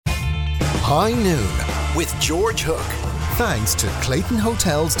High Noon with George Hook. Thanks to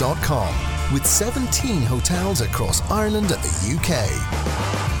ClaytonHotels.com with 17 hotels across Ireland and the UK.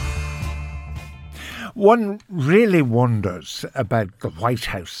 One really wonders about the White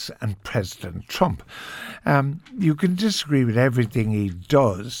House and President Trump. You can disagree with everything he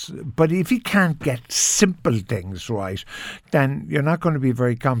does, but if he can't get simple things right, then you're not going to be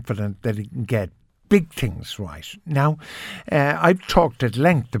very confident that he can get big things right. Now, I've talked at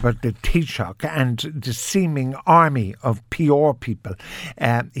length about the Taoiseach and the seeming army of PR people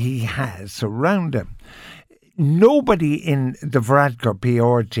he has around him. Nobody in the Varadkar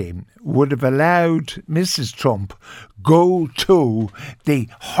PR team would have allowed Mrs. Trump go to the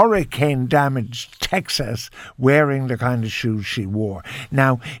hurricane-damaged Texas wearing the kind of shoes she wore.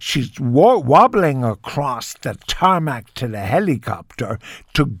 Now, she's wobbling across the tarmac to the helicopter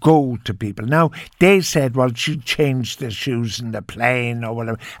to go to people. Now, they said, well, she changed the shoes in the plane or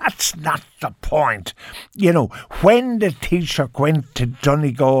whatever. That's not the point. You know, when the Taoiseach went to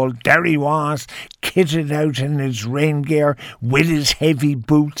Donegal, there he was, kitted out in his rain gear with his heavy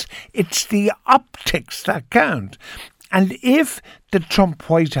boots. It's the optics that count. And if the Trump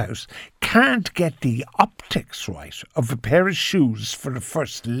White House can't get the optics right of a pair of shoes for the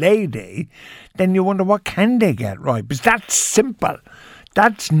First Lady, then you wonder what can they get right? Because that's simple.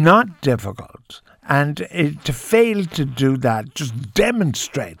 That's not difficult. And to fail to do that just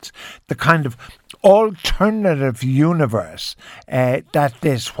demonstrates the kind of alternative universe that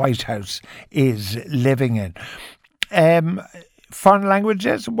this White House is living in. Foreign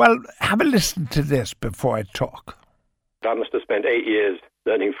languages? Well, have a listen to this before I talk. I must have spent 8 years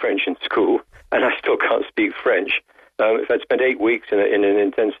learning French in school, and I still can't speak French. If I'd spent 8 weeks in an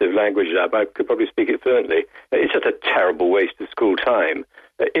intensive language lab, I could probably speak it fluently. It's just a terrible waste of school time.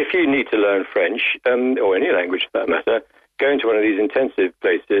 If you need to learn French, or any language for that matter, go into one of these intensive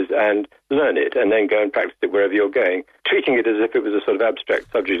places and learn it, and then go and practice it wherever you're going. Treating it as if it was a sort of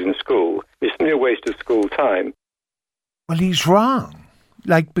abstract subject in school is simply a waste of school time. Well, he's wrong.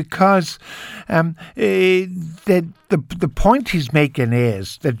 Because the point he's making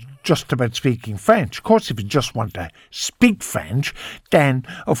is that just about speaking French. Of course, if you just want to speak French, then,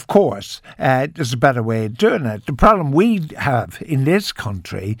 of course, there's a better way of doing it. The problem we have in this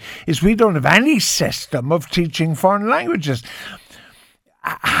country is we don't have any system of teaching foreign languages.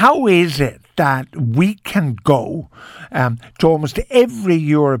 How is it that we can go to almost every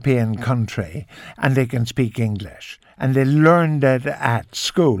European country and they can speak English? And they learned it at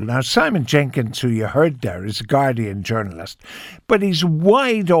school. Now, Simon Jenkins, who you heard there, is a Guardian journalist, but he's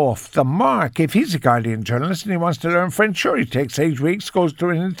wide off the mark. If he's a Guardian journalist and he wants to learn French, sure, he takes 8 weeks, goes to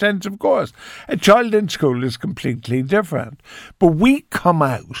an intensive course. A child in school is completely different. But we come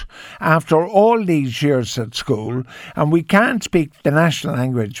out after all these years at school and we can't speak the national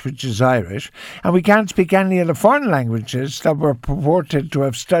language, which is Irish, and we can't speak any of the foreign languages that we're purported to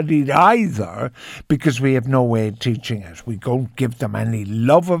have studied either because we have no way of teaching it. We don't give them any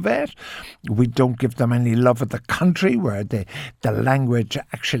love of it. We don't give them any love of the country where the language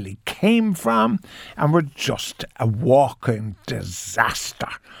actually came from. And we're just a walking disaster.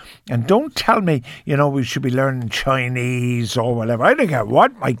 And don't tell me, we should be learning Chinese or whatever. I don't care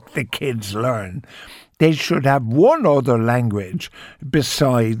what the kids learn. They should have one other language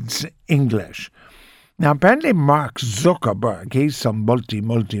besides English. Now, apparently Mark Zuckerberg, he's some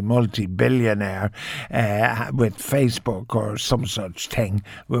multi-billionaire with Facebook or some such thing,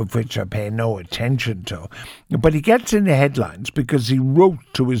 with which I pay no attention to. But he gets in the headlines because he wrote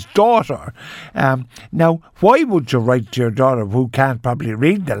to his daughter. Now, why would you write to your daughter who can't probably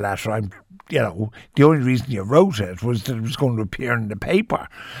read the letter? The only reason you wrote it was that it was going to appear in the paper.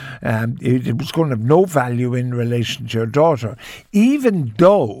 It was going to have no value in relation to your daughter, even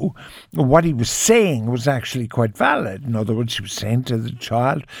though what he was saying was actually quite valid. In other words, he was saying to the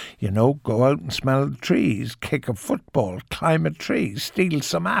child, go out and smell the trees, kick a football, climb a tree, steal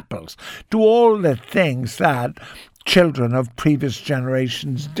some apples, do all the things that children of previous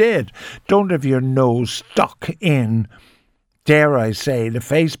generations did. Don't have your nose stuck in, dare I say, the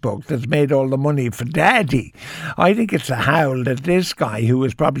Facebook that's made all the money for daddy. I think it's a howl that this guy, who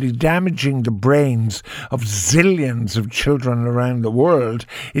is probably damaging the brains of zillions of children around the world,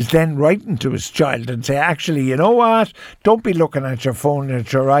 is then writing to his child and say, actually, you know what? Don't be looking at your phone,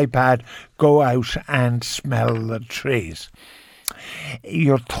 at your iPad. Go out and smell the trees.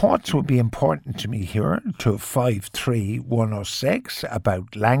 Your thoughts would be important to me here to 53106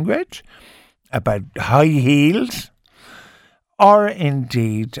 about language, about high heels. or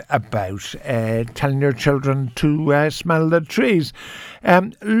indeed about telling your children to smell the trees.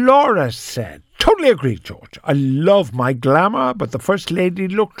 Laura said, totally agree, George. I love my glamour, but the First Lady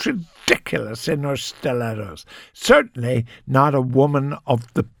looked ridiculous in her stilettos. Certainly not a woman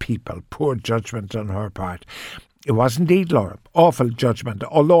of the people. Poor judgment on her part. It was indeed, Laura. Awful judgment.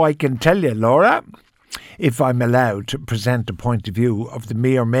 Although I can tell you, Laura, if I'm allowed to present a point of view of the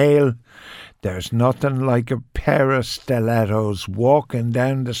mere male, there's nothing like a pair of stilettos walking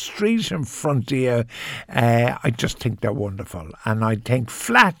down the street in front of you. I just think they're wonderful. And I think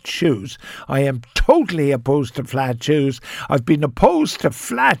flat shoes, I am totally opposed to flat shoes. I've been opposed to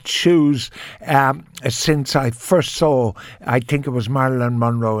flat shoes since I first saw, I think it was Marilyn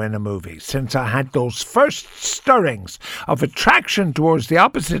Monroe in a movie. Since I had those first stirrings of attraction towards the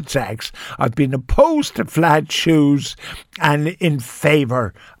opposite sex, I've been opposed to flat shoes and in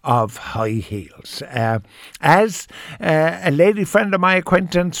favour of high heels. As a lady friend of my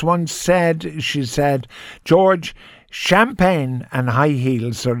acquaintance once said, she said, George, champagne and high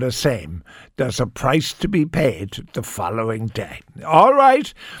heels are the same. There's a price to be paid the following day. All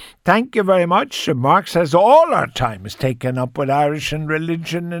right. Thank you very much. Mark says all our time is taken up with Irish and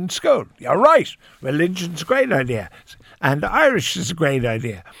religion in school. You're right. Religion's a great idea. And Irish is a great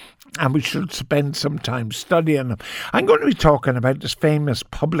idea. And we should spend some time studying them. I'm going to be talking about this famous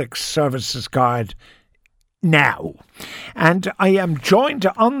public services card now. And I am joined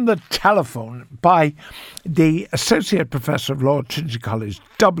on the telephone by the Associate Professor of Law at Trinity College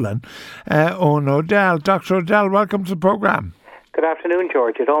Dublin, Owen O'Dell. Dr. O'Dell, welcome to the programme. Good afternoon,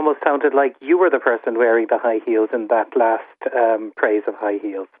 George. It almost sounded like you were the person wearing the high heels in that last praise of high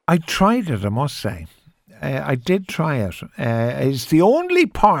heels. I tried it, I must say. I did try it. It's the only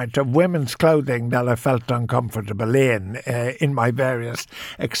part of women's clothing that I felt uncomfortable in my various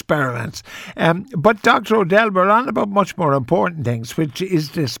experiments. But Dr. O'Dell, we're on about much more important things, which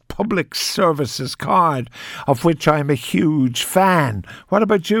is this public services card, of which I'm a huge fan. What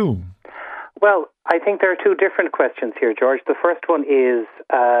about you? Well, I think there are two different questions here, George. The first one is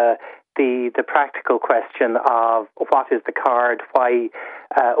the practical question of what is the card, why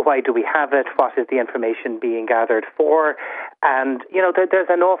do we have it, what is the information being gathered for, and there's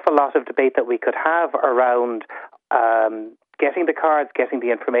an awful lot of debate that we could have around getting the cards, getting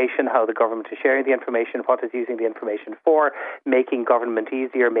the information, how the government is sharing the information, what is using the information for, making government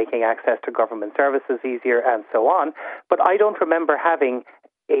easier, making access to government services easier, and so on. But I don't remember having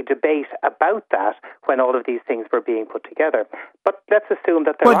a debate about that when all of these things were being put together. But let's assume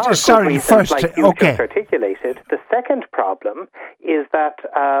that there are good reasons like you just articulated. The second problem is that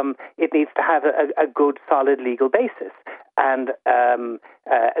it needs to have a good, solid legal basis. And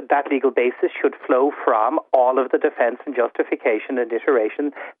that legal basis should flow from all of the defence and justification and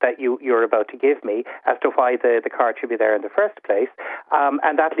iteration that you're about to give me as to why the card should be there in the first place.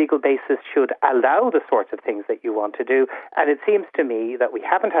 And that legal basis should allow the sorts of things that you want to do. And it seems to me that we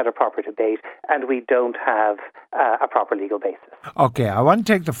haven't had a proper debate and we don't have a proper legal basis. Okay, I want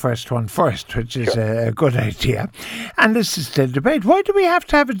to take the first one first, which is a good idea. And this is the debate. Why do we have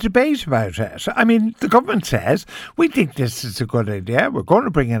to have a debate about it? I mean, the government says, we think this is a good idea. We're going to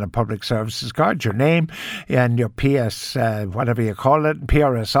bring in a public services card. Your name and your PS, whatever you call it,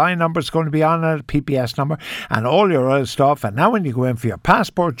 PRSI number is going to be on it, PPS number, and all your other stuff. And now when you go in for your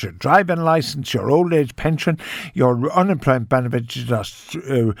passport, your driving licence, your old age pension, your unemployment benefit, you just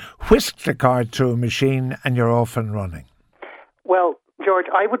whisk the card through a machine and you're off and running. Well, George,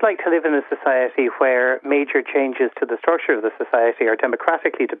 I would like to live in a society where major changes to the structure of the society are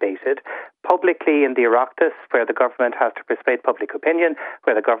democratically debated, publicly in the Oireachtas, where the government has to persuade public opinion,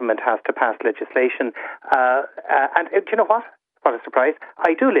 where the government has to pass legislation. And do you know what? What a surprise.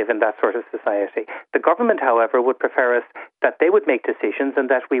 I do live in that sort of society. The government, however, would prefer us that they would make decisions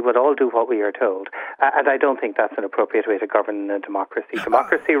and that we would all do what we are told. And I don't think that's an appropriate way to govern a democracy.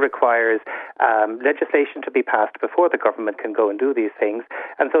 Democracy requires legislation to be passed before the government can go and do these things.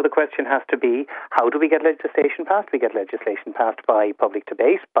 And so the question has to be, how do we get legislation passed? We get legislation passed by public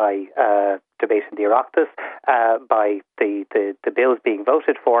debate, by debate in the Oireachtas, by the bills being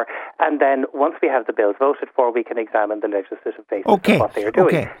voted for. And then once we have the bills voted for, we can examine the legislative basis of what they are doing.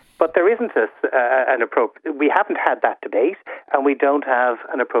 Okay. But there isn't we haven't had that debate, and we don't have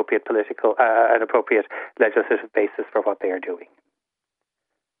an appropriate legislative basis for what they are doing.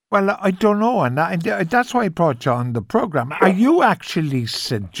 Well, I don't know, and that's why I brought you on the programme. Sure. Are you actually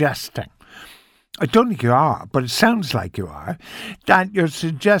suggesting, I don't think you are, but it sounds like you are, that you're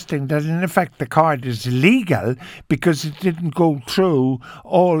suggesting that in effect the card is illegal because it didn't go through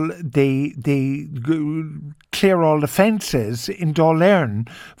all clear all the fences in Dáil Éireann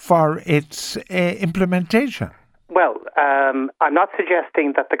for its implementation? Well, I'm not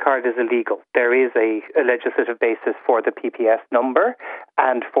suggesting that the card is illegal. There is a legislative basis for the PPS number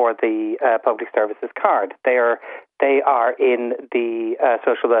and for the Public Services Card. They are in the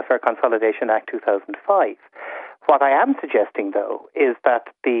Social Welfare Consolidation Act 2005. What I am suggesting, though, is that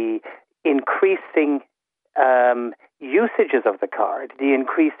the increasing usages of the card, the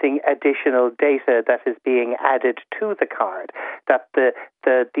increasing additional data that is being added to the card, that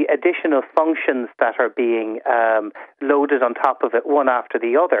the additional functions that are being loaded on top of it one after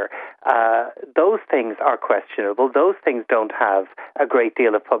the other, those things are questionable. Those things don't have a great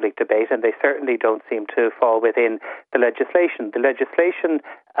deal of public debate, and they certainly don't seem to fall within the legislation. The legislation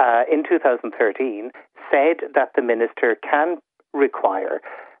in 2013 said that the minister can require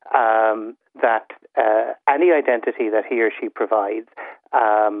that any identity that he or she provides,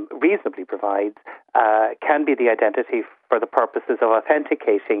 reasonably provides, can be the identity for the purposes of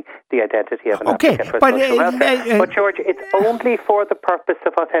authenticating the identity of an applicant for social welfare. But George, it's only for the purpose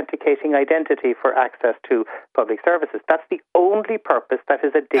of authenticating identity for access to public services. That's the only purpose that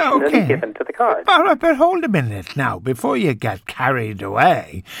is additionally given to the card. But hold a minute now, before you get carried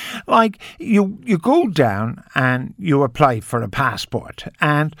away. Like, you go down and you apply for a passport,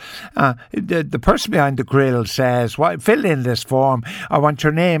 and the person behind the grill says, well, fill in this form. I want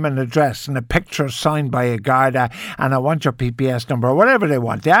your name and address and a picture signed by a Garda, and I want your PPS number, or whatever they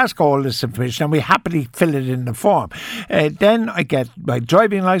want. They ask all this information, and we happily fill it in the form. Then I get my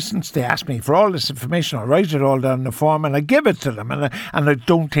driving licence. They ask me for all this information. I write it all down in the form, and I give it to them. And I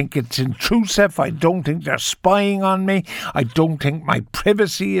don't think it's intrusive. I don't think they're spying on me. I don't think my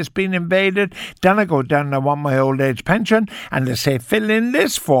privacy is being invaded. Then I go down and I want my old age pension, and they say, fill in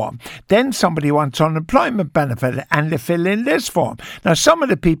this form. Then somebody wants unemployment benefit, and they fill in this form. Now, some of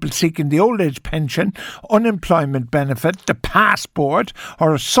the people seeking the old age pension, unemployment benefit, the passport,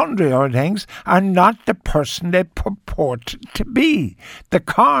 or sundry other things, are not the person they purport to be. The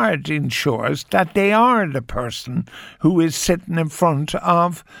card ensures that they are the person who is sitting in front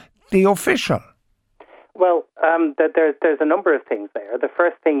of the official. Well, there's a number of things there. The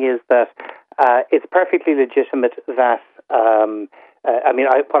first thing is that it's perfectly legitimate that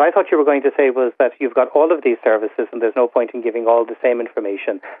what I thought you were going to say was that you've got all of these services and there's no point in giving all the same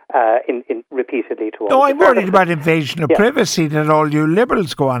information in repeatedly to all the services. No, I'm worried about invasion of privacy that all you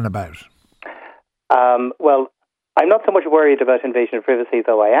Liberals go on about. Well, I'm not so much worried about invasion of privacy,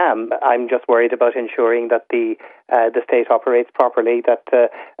 though I am. I'm just worried about ensuring that the state operates properly, that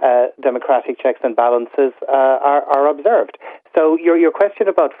democratic checks and balances are observed. So your question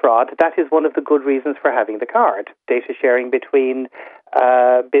about fraud, that is one of the good reasons for having the card. Data sharing between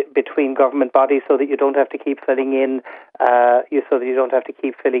government bodies, so that you don't have to keep filling in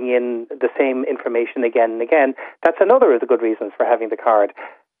the same information again and again. That's another of the good reasons for having the card.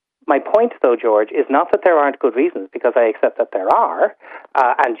 My point, though, George, is not that there aren't good reasons, because I accept that there are,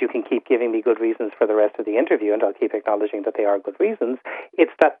 and you can keep giving me good reasons for the rest of the interview, and I'll keep acknowledging that they are good reasons.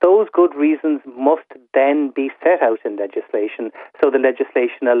 It's that those good reasons must then be set out in legislation, so the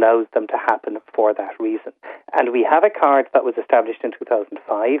legislation allows them to happen for that reason. And we have a card that was established in 2005.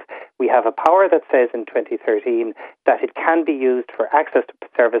 We have a power that says in 2013 that it can be used for access to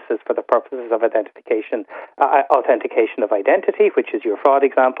services for the purposes of authentication of identity, which is your fraud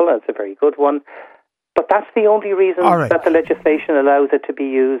example. That's a very good one. But that's the only reason that the legislation allows it to be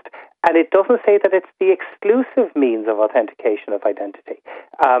used. And it doesn't say that it's the exclusive means of authentication of identity.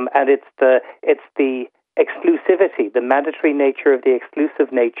 And it's the exclusivity, the mandatory nature of the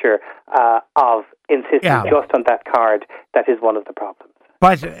exclusive nature of insisting just on that card that is one of the problems.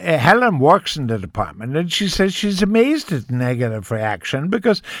 But Helen works in the department, and she says she's amazed at the negative reaction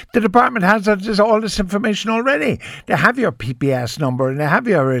because the department has all this information already. They have your PPS number, and they have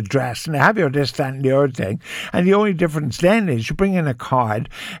your address, and they have your this, that, and the other thing. And the only difference then is you bring in a card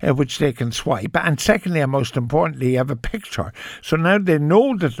which they can swipe. And secondly, and most importantly, you have a picture. So now they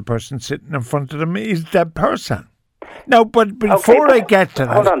know that the person sitting in front of them is that person. No, but before I get to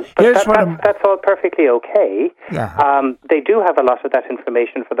that, hold on. That's all perfectly okay. Yeah. They do have a lot of that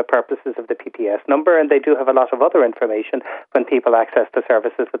information for the purposes of the PPS number, and they do have a lot of other information when people access the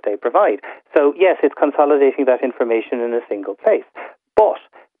services that they provide. So yes, it's consolidating that information in a single place. But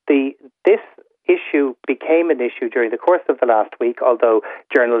this issue became an issue during the course of the last week, although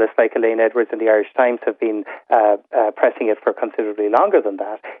journalists like Elaine Edwards in the Irish Times have been pressing it for considerably longer than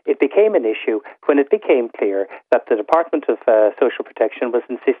that. It became an issue when it became clear that the Department of Social Protection was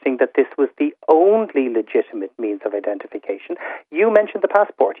insisting that this was the only legitimate means of identification. You mentioned the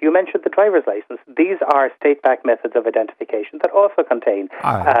passport. You mentioned the driver's license. These are state-backed methods of identification that also contain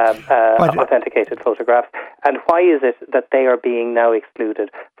authenticated photographs. And why is it that they are being now excluded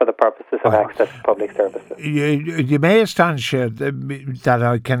for the purposes of access to public services? you may astonish you that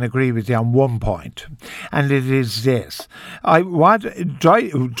I can agree with you on one point, and it is this. What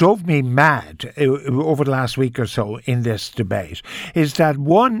drove me mad over the last week or so in this debate is that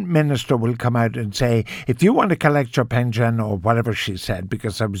one minister will come out and say, if you want to collect your pension, or whatever she said,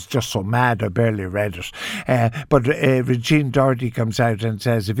 because I was just so mad I barely read it, but Regine Doherty comes out and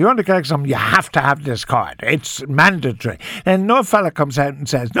says, if you want to collect something, you have to have this card. It's mandatory. And no fella comes out and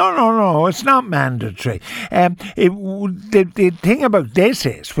says, no, it's not mandatory. The thing about this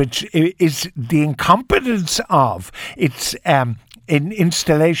is, which is the incompetence of its in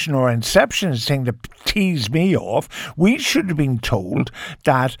installation or inception is thing that teased me off. We should have been told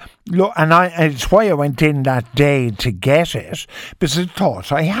that, look, and it's why I went in that day to get it, because I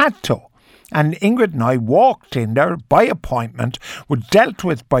thought I had to. And Ingrid and I walked in there by appointment, were dealt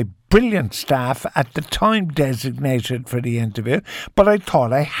with by brilliant staff at the time designated for the interview, but I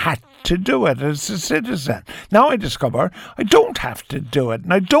thought I had to do it as a citizen. Now I discover I don't have to do it,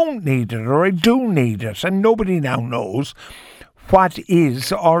 and I don't need it, or I do need it, and nobody now knows what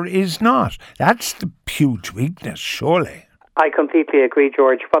is or is not. That's the huge weakness, surely. I completely agree,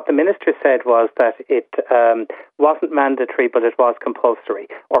 George. What the minister said was that it wasn't mandatory, but it was compulsory,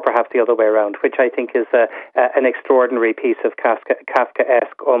 or perhaps the other way around, which I think is an extraordinary piece of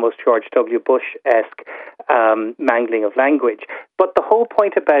Kafkaesque, almost George W. Bush-esque mangling of language. But the whole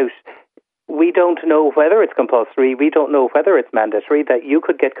point about we don't know whether it's compulsory, we don't know whether it's mandatory, that you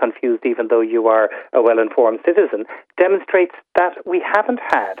could get confused even though you are a well-informed citizen, demonstrates that we haven't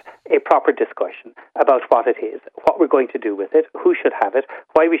had a proper discussion about what it is, what we're going to do with it, who should have it,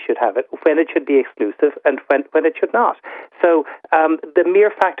 why we should have it, when it should be exclusive, and when it should not. So the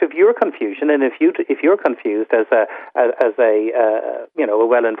mere fact of your confusion, and if you're confused as a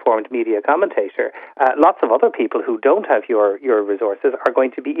well-informed media commentator, lots of other people who don't have your resources are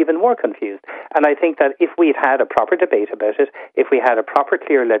going to be even more confused. And I think that if we'd had a proper debate about it, if we had a proper,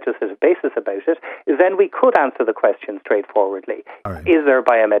 clear legislative basis about it, then we could answer the question straightforwardly. Right. Is there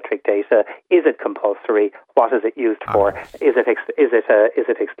biometric data? Is it compulsory? What is it used for? Right. Is it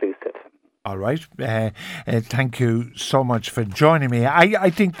exclusive? All right. Thank you so much for joining me.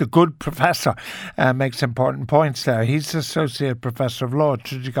 I think the good professor makes important points there. He's Associate Professor of Law at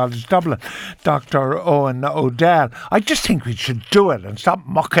Trinity College Dublin, Dr. Owen O'Dell. I just think we should do it and stop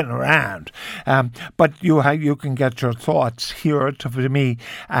mucking around. But you can get your thoughts here to me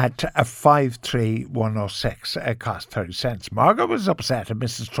at 53106. It costs 30 cents. Margaret was upset at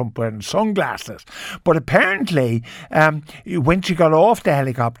Mrs. Trump wearing sunglasses. But apparently, when she got off the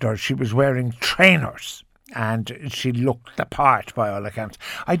helicopter, she was wearing trainers, and she looked the part by all accounts.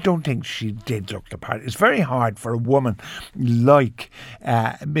 I don't think she did look the part. It's very hard for a woman like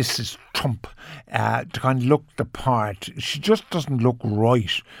Mrs. Trump to kind of look the part. She just doesn't look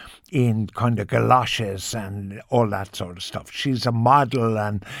right in kind of galoshes and all that sort of stuff. She's a model,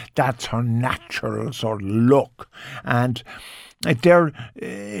 and that's her natural sort of look. And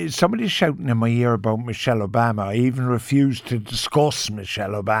somebody's shouting in my ear about Michelle Obama. I even refused to discuss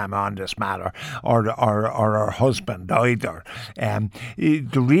Michelle Obama on this matter, or her husband either. The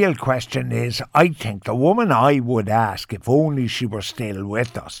real question is, I think the woman I would ask, if only she were still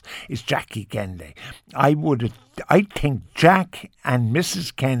with us, is Jackie Kennedy. I think Jack and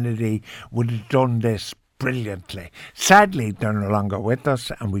Mrs. Kennedy would have done this brilliantly. Sadly, they're no longer with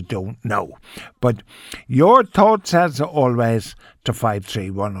us, and we don't know. But your thoughts, as always, to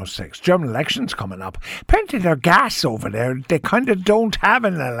 53106. German elections coming up. Apparently they're gas over there. They kind of don't have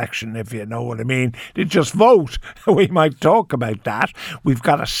an election, if you know what I mean. They just vote. We might talk about that. We've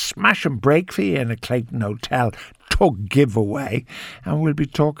got a smash and break fee in a Clayton Hotel tug giveaway, and we'll be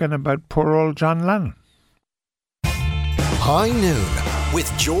talking about poor old John Lennon. High Noon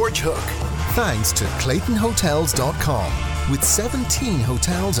with George Hook. Thanks to ClaytonHotels.com, with 17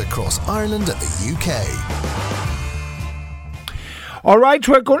 hotels across Ireland and the UK. All right,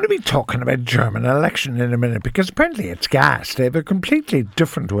 we're going to be talking about German election in a minute, because apparently it's gas. They have a completely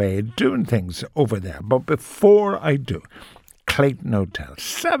different way of doing things over there. But before I do, Clayton Hotel,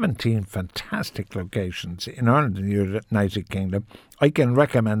 17 fantastic locations in Ireland and the United Kingdom. I can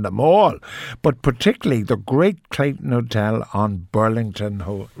recommend them all, but particularly the great Clayton Hotel on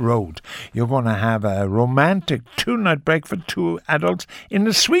Burlington Road. You're going to have a romantic 2-night break for 2 adults in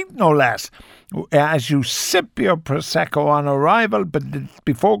a suite, no less, as you sip your Prosecco on arrival. But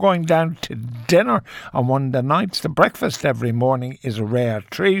before going down to dinner on one of the nights, the breakfast every morning is a rare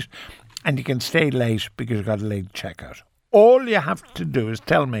treat, and you can stay late because you've got a late checkout. All you have to do is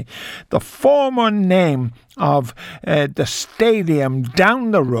tell me the former name of the stadium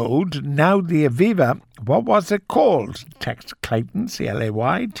down the road, now the Aviva. What was it called? Text Clayton,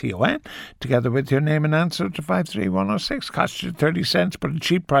 CLAYTON, together with your name and answer to 53106. Costs you 30 cents, but a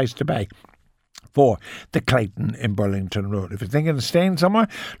cheap price to pay for the Clayton in Burlington Road. If you're thinking of staying somewhere,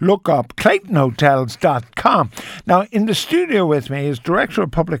 look up ClaytonHotels.com. Now, in the studio with me is Director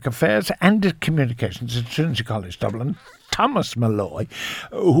of Public Affairs and Communications at Trinity College Dublin, Thomas Malloy,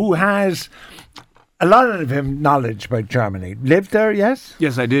 who has a lot of him knowledge about Germany. Lived there, yes?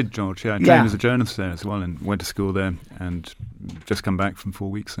 Yes, I did, George. Yeah, I trained as a journalist there as well and went to school there and just come back from 4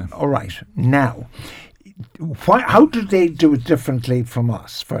 weeks there. All right. Now, how do they do it differently from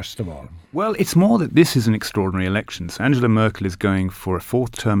us, first of all? Well, it's more that this is an extraordinary election. So Angela Merkel is going for a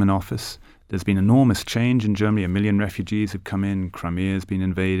fourth term in office. There's been enormous change in Germany. 1 million refugees have come in. Crimea has been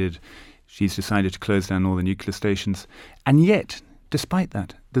invaded. She's decided to close down all the nuclear stations. And yet, despite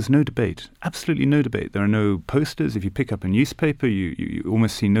that, there's no debate. Absolutely no debate. There are no posters. If you pick up a newspaper, you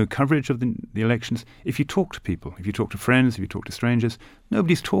almost see no coverage of the elections. If you talk to people, if you talk to friends, if you talk to strangers,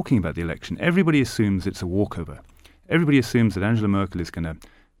 nobody's talking about the election. Everybody assumes it's a walkover. Everybody assumes that Angela Merkel is going to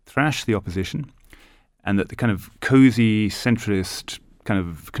thrash the opposition and that the kind of cosy, centrist kind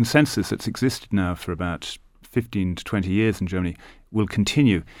of consensus that's existed now for about 15 to 20 years in Germany will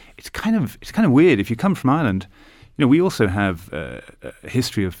continue. It's kind of weird. If you come from Ireland, we also have a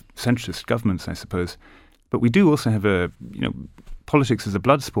history of centrist governments, I suppose, but we do also have politics as a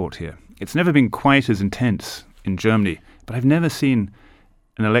blood sport here. It's never been quite as intense in Germany, but I've never seen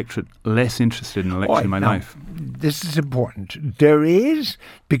an electorate less interested in an election in my life. This is important. There is,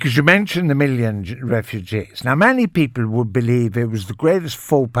 because you mentioned the 1 million refugees. Now, many people would believe it was the greatest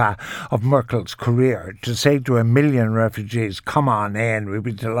faux pas of Merkel's career to say to 1 million refugees, come on in, we'd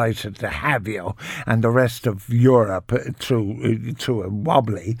be delighted to have you, and the rest of Europe through a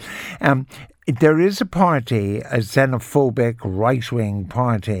wobbly. There is a party, a xenophobic right-wing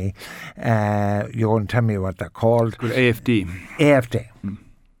party. You won't tell me what they're called. Called AfD. AfD.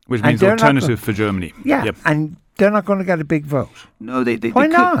 Which means Alternative for Germany. Yeah, yep. And they're not going to get a big vote. No, they Why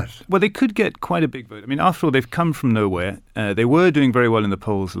not? Well, they could get quite a big vote. I mean, after all, they've come from nowhere. They were doing very well in the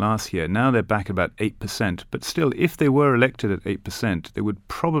polls last year. Now they're back about 8%. But still, if they were elected at 8%, they would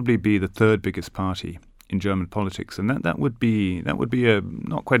probably be the third biggest party in German politics, and that would be a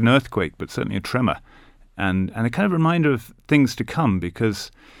not quite an earthquake, but certainly a tremor, and a kind of reminder of things to come.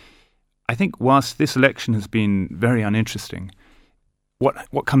 Because I think whilst this election has been very uninteresting,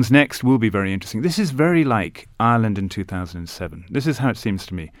 what comes next will be very interesting. This is very like Ireland in 2007. This is how it seems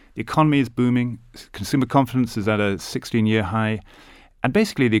to me. The economy is booming. Consumer confidence is at a 16-year high. And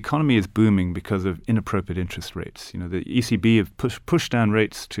basically the economy is booming because of inappropriate interest rates. The ECB have pushed down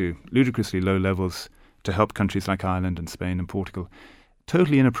rates to ludicrously low levels to help countries like Ireland and Spain and Portugal.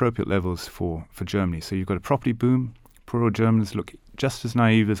 Totally inappropriate levels for Germany. So you've got a property boom. Poor old Germans look just as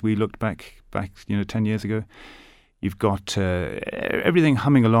naive as we looked back 10 years ago. You've got everything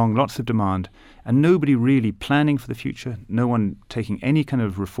humming along, lots of demand, and nobody really planning for the future, no one taking any kind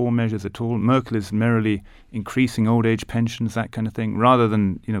of reform measures at all. Merkel is merrily increasing old age pensions, that kind of thing, rather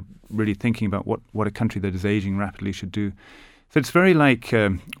than really thinking about what a country that is aging rapidly should do. So it's very like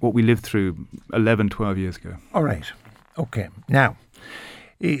what we lived through 11, 12 years ago. All right. Okay. Now,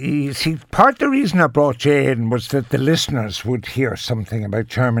 you see, part of the reason I brought you in was that the listeners would hear something about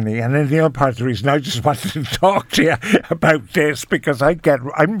Germany, and then the other part of the reason I just wanted to talk to you about this, because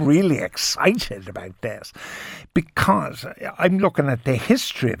I'm really excited about this, because I'm looking at the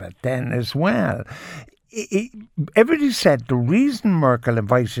history of it then as well. Everybody said the reason Merkel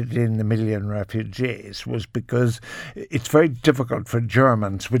invited in the 1 million refugees was because it's very difficult for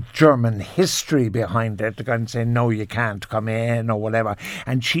Germans with German history behind it to go and say, no, you can't come in or whatever.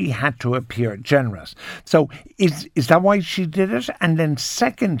 And she had to appear generous. So is that why she did it? And then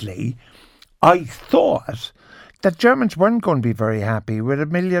secondly, I thought that Germans weren't going to be very happy with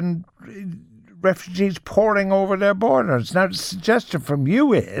 1 million refugees pouring over their borders. Now, the suggestion from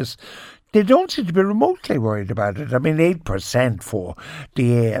you is they don't seem to be remotely worried about it. I mean, 8% for the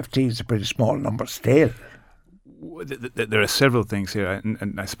AfD is a pretty small number still. There are several things here,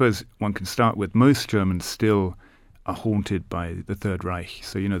 and I suppose one can start with most Germans still are haunted by the Third Reich,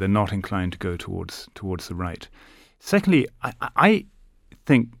 so they're not inclined to go towards the right. Secondly, I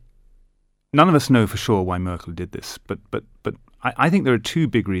think none of us know for sure why Merkel did this, but I think there are two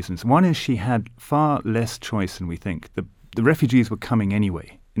big reasons. One is she had far less choice than we think. The refugees were coming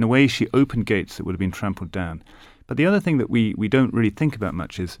anyway. In a way, she opened gates that would have been trampled down. But the other thing that we don't really think about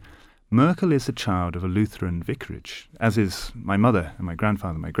much is Merkel is a child of a Lutheran vicarage, as is my mother and my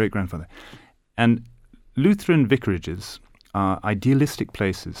grandfather, my great-grandfather. And Lutheran vicarages are idealistic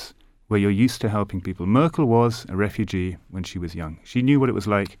places where you're used to helping people. Merkel was a refugee when she was young. She knew what it was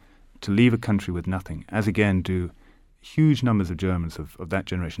like to leave a country with nothing, as again do huge numbers of Germans of that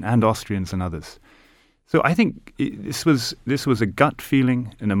generation, and Austrians and others. So I think this was a gut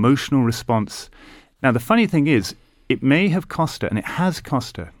feeling, an emotional response. Now, the funny thing is, it may have cost her, and it has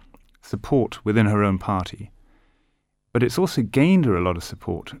cost her, support within her own party, but it's also gained her a lot of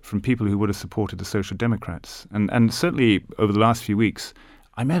support from people who would have supported the Social Democrats. And certainly over the last few weeks,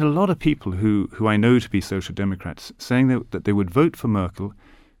 I met a lot of people who I know to be Social Democrats saying that they would vote for Merkel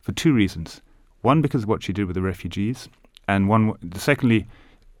for two reasons. One, because of what she did with the refugees, and secondly,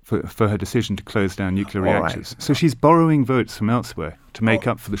 for her decision to close down nuclear reactors. Right. So she's borrowing votes from elsewhere to make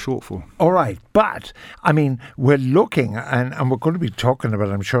up for the shortfall. All right, but, I mean, we're looking, and we're going to be talking about,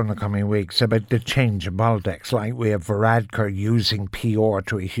 I'm sure in the coming weeks, about the change in politics. Like, we have Varadkar using PR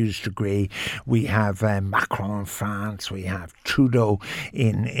to a huge degree. We have Macron in France. We have Trudeau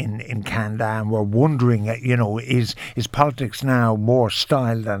in Canada. And we're wondering, is politics now more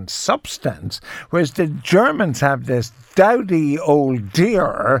style than substance? Whereas the Germans have this dowdy old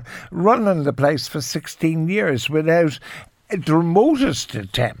dear running the place for 16 years without the remotest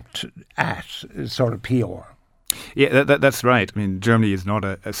attempt at sort of PR. Yeah, that's right. I mean, Germany is not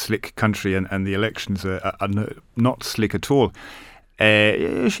a slick country, and the elections are not slick at all.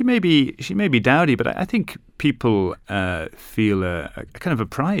 She may be dowdy, but I think people feel a kind of a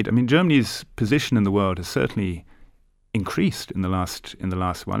pride. I mean, Germany's position in the world has certainly increased in the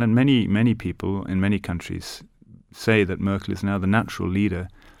last while, and many people in many countries say that Merkel is now the natural leader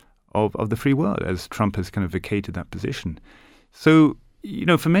of the free world, as Trump has kind of vacated that position. So,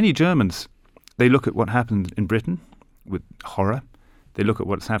 for many Germans, they look at what happened in Britain with horror. They look at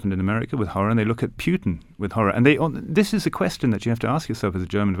what's happened in America with horror, and they look at Putin with horror. And this is a question that you have to ask yourself as a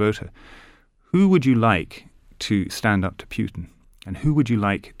German voter. Who would you like to stand up to Putin? And who would you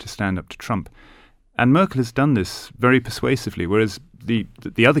like to stand up to Trump? And Merkel has done this very persuasively, whereas the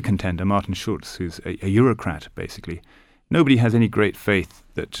other contender, Martin Schulz, who's a Eurocrat, basically, nobody has any great faith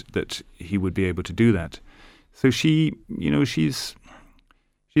that he would be able to do that. So she's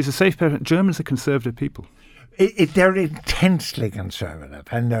a safe person. Germans are conservative people. They're intensely conservative,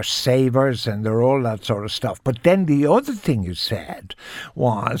 and they're savers, and they're all that sort of stuff. But then the other thing you said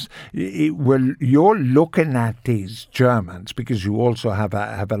was, you're looking at these Germans, because you also have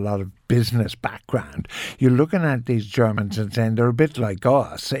a lot of business background. You're looking at these Germans and saying they're a bit like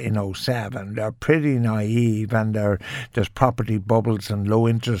us in '07. They're pretty naive, and there's property bubbles and low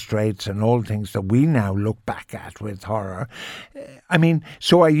interest rates and all things that we now look back at with horror. I mean,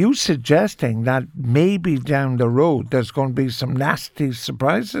 so are you suggesting that maybe down the road there's going to be some nasty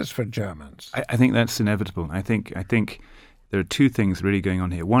surprises for Germans? I think that's inevitable. I think there are two things really going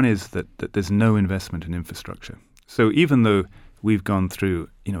on here. One is that there's no investment in infrastructure. So even though we've gone through,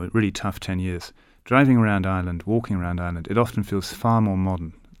 a really tough 10 years, driving around Ireland, walking around Ireland, it often feels far more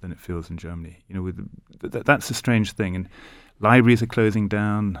modern than it feels in Germany. That's a strange thing. And libraries are closing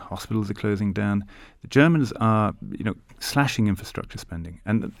down, hospitals are closing down. The Germans are, slashing infrastructure spending.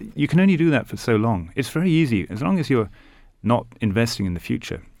 And you can only do that for so long. It's very easy. As long as you're not investing in the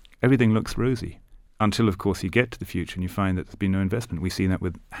future, everything looks rosy. Until, of course, you get to the future and you find that there's been no investment. We've seen that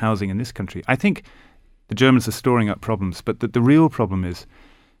with housing in this country. I think the Germans are storing up problems, but the real problem is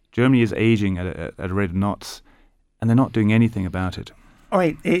Germany is aging at a rate of knots, and they're not doing anything about it. All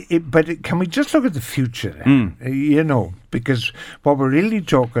right, but can we just look at the future then? Because what we're really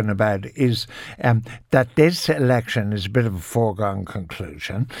talking about is that this election is a bit of a foregone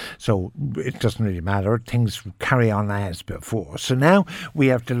conclusion. So it doesn't really matter. Things carry on as before. So now we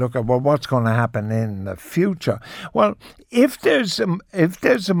have to look at, what's going to happen in the future? Well, if there's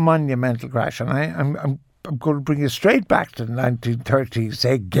a monumental crash, and I'm going to bring you straight back to the 1930s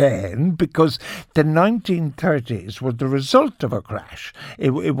again, because the 1930s were the result of a crash. It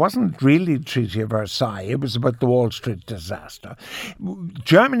wasn't really the Treaty of Versailles. It was about the Wall Street disaster.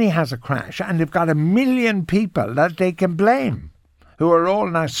 Germany has a crash, and they've got 1 million people that they can blame, who are all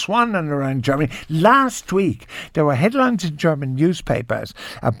now swanning around Germany. Last week, there were headlines in German newspapers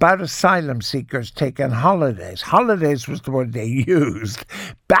about asylum seekers taking holidays. Holidays was the word they used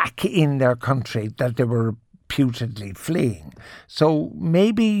back in their country that they were reputedly fleeing. So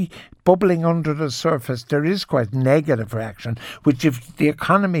maybe bubbling under the surface, there is quite negative reaction, which if the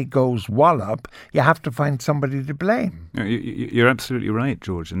economy goes wallop, you have to find somebody to blame. You're absolutely right,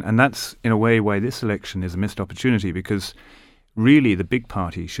 George. And that's, in a way, why this election is a missed opportunity, because really the big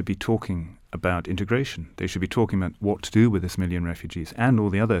party should be talking about integration. They should be talking about what to do with this million refugees and all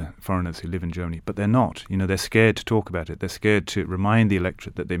the other foreigners who live in Germany. But they're not. They're scared to talk about it. They're scared to remind the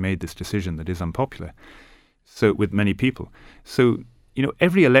electorate that they made this decision that is unpopular. So with many people. So,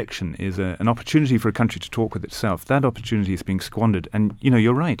 every election is an opportunity for a country to talk with itself. That opportunity is being squandered. And,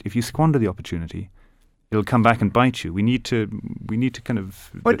 you're right. If you squander the opportunity, it'll come back and bite you. We need to kind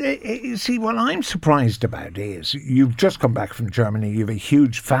of... But see, what I'm surprised about is you've just come back from Germany. You have a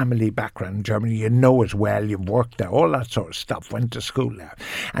huge family background in Germany. You know it well. You've worked there, all that sort of stuff, went to school there.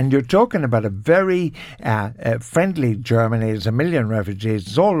 And you're talking about a very friendly Germany. There's a million refugees.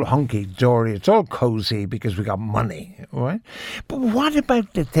 It's all hunky-dory. It's all cosy because we got money, right? But what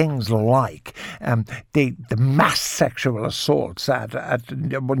about the things like the mass sexual assaults at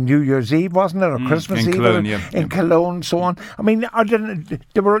New Year's Eve, wasn't it, or Christmas Eve? In Cologne, so on. I mean, I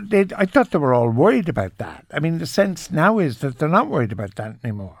thought they were all worried about that. I mean, the sense now is that they're not worried about that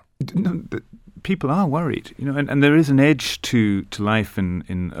anymore. No, people are worried, and there is an edge to life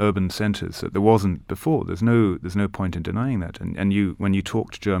in urban centres that there wasn't before. There's no point in denying that. And when you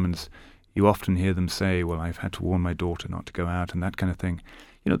talk to Germans, you often hear them say, "Well, I've had to warn my daughter not to go out," and that kind of thing.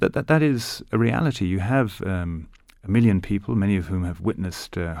 That is a reality. You have 1 million people, many of whom have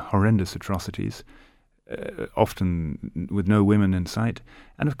witnessed horrendous atrocities. Often with no women in sight.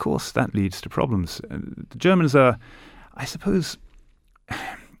 And of course that leads to problems. The Germans are, I suppose,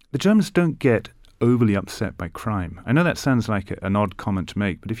 the Germans don't get overly upset by crime. I know that sounds like an odd comment to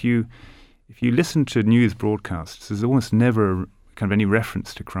make, but if you listen to news broadcasts, there's almost never kind of any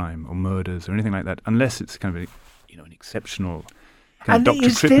reference to crime or murders or anything like that, unless it's kind of an exceptional... And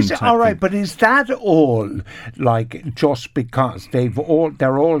is this all right? But is that all like just because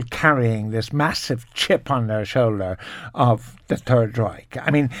they're all carrying this massive chip on their shoulder of the Third Reich? I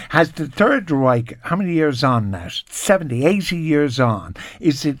mean, has the Third Reich, how many years on now? 70, 80 years on.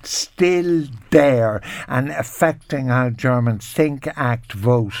 Is it still there and affecting how Germans think, act,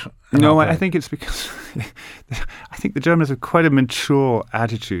 vote? No, I think it's because I think the Germans have quite a mature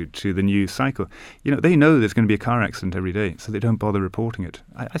attitude to the news cycle. They know there's going to be a car accident every day, so they don't bother reporting it.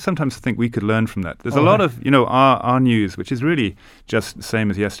 I sometimes think we could learn from that. There's a lot of, our news, which is really just the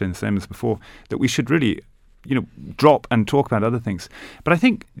same as yesterday and the same as before, that we should really, drop and talk about other things. But I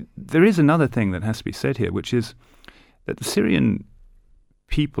think there is another thing that has to be said here, which is that the Syrian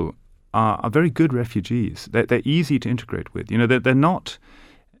people are very good refugees. They're easy to integrate with. They're not...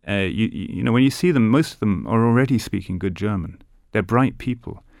 when you see them, most of them are already speaking good German. They're bright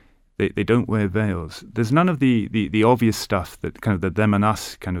people. They don't wear veils. There's none of the obvious stuff that kind of the them and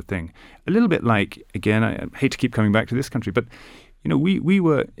us kind of thing. A little bit like, again, I hate to keep coming back to this country, but we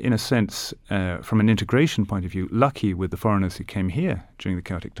were, in a sense, from an integration point of view, lucky with the foreigners who came here during the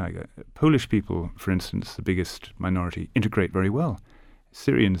Celtic Tiger. Polish people, for instance, the biggest minority, integrate very well.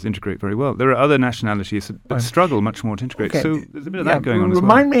 Syrians integrate very well. There are other nationalities that struggle much more to integrate. Okay. So there's a bit of that going on as well.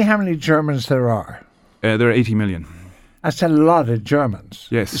 Remind me how many Germans there are. There are 80 million. That's a lot of Germans.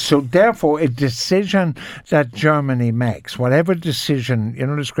 Yes. So therefore, a decision that Germany makes, whatever decision,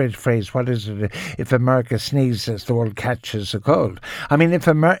 this great phrase, what is it? If America sneezes, the world catches a cold. I mean,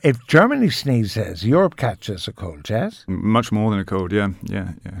 if Germany sneezes, Europe catches a cold, yes? Much more than a cold, yeah.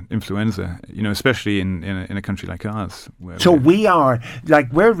 Influenza, especially in a country like ours. So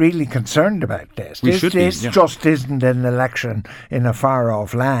we're really concerned about this. This just isn't an election in a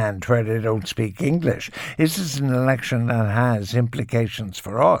far-off land where they don't speak English. This is an election that has implications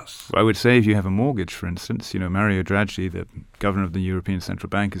for us. I would say if you have a mortgage, for instance, Mario Draghi, the governor of the European Central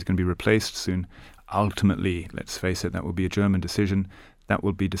Bank, is going to be replaced soon. Ultimately, let's face it, that will be a German decision. That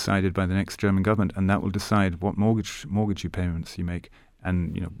will be decided by the next German government, and that will decide what mortgage payments you make,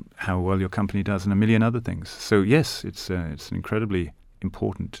 and how well your company does, and a million other things. So yes, it's an incredibly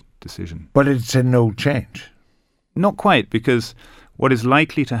important decision. But it's a no change. Not quite, because what is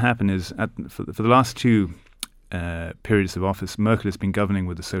likely to happen is for the last two periods of office, Merkel has been governing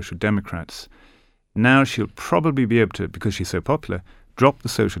with the Social Democrats. Now she'll probably be able to, because she's so popular, drop the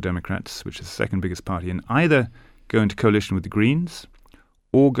Social Democrats, which is the second biggest party, and either go into coalition with the Greens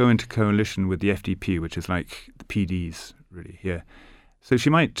or go into coalition with the FDP, which is like the PDs really here. So she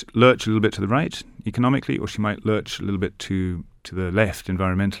might lurch a little bit to the right economically, or she might lurch a little bit to the left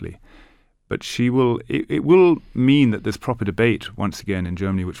environmentally. But it will mean that there's proper debate once again in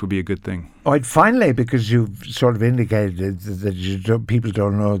Germany, which will be a good thing. Finally, because you've sort of indicated that people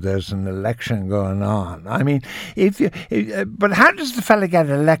don't know there's an election going on. I mean, but how does the fella get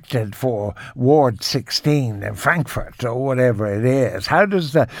elected for Ward 16 in Frankfurt or whatever it is? How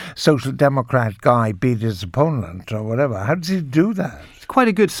does the Social Democrat guy beat his opponent or whatever? How does he do that? quite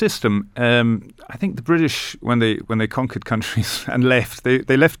a good system. I think the British, when they conquered countries and left,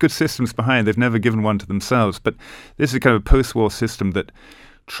 they left good systems behind. They've never given one to themselves. But this is kind of a post-war system that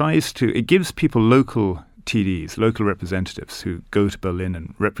it gives people local TDs, local representatives, who go to Berlin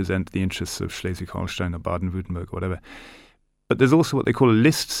and represent the interests of Schleswig-Holstein or Baden-Württemberg or whatever. But there's also what they call a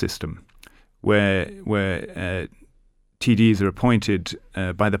list system, where TDs are appointed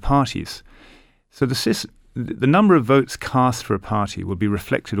by the parties. So the number of votes cast for a party will be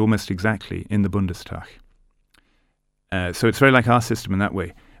reflected almost exactly in the Bundestag. So it's very like our system in that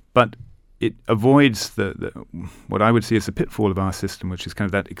way. But it avoids the what I would see as a pitfall of our system, which is kind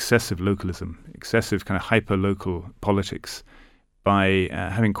of that excessive localism, excessive kind of hyper-local politics, by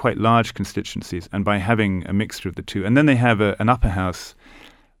having quite large constituencies and by having a mixture of the two. And then they have an upper house,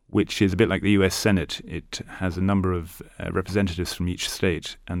 which is a bit like the US Senate. It has a number of representatives from each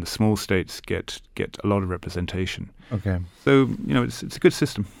state, and the small states get a lot of representation. Okay. So, it's a good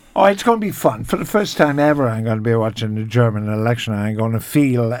system. Oh, it's going to be fun. For the first time ever, I'm going to be watching the German election. I'm going to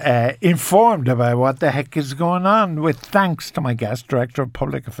feel informed about what the heck is going on, with thanks to my guest, Director of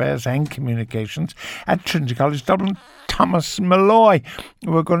Public Affairs and Communications at Trinity College Dublin, Thomas Malloy.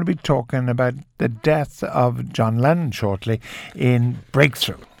 We're going to be talking about the death of John Lennon shortly in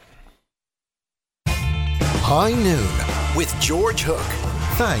Breakthrough. High Noon with George Hook.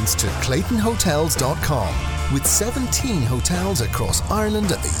 Thanks to ClaytonHotels.com, with 17 hotels across Ireland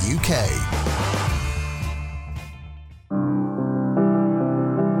and the UK.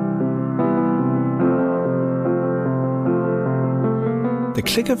 The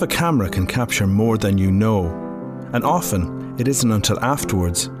click of a camera can capture more than you know, and often it isn't until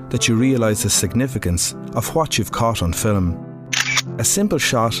afterwards that you realise the significance of what you've caught on film. A simple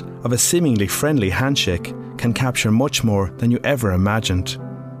shot of a seemingly friendly handshake can capture much more than you ever imagined.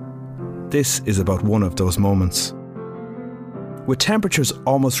 This is about one of those moments. With temperatures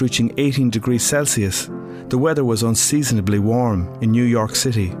almost reaching 18 degrees Celsius, the weather was unseasonably warm in New York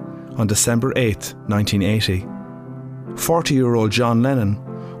City on December 8, 1980. 40-year-old John Lennon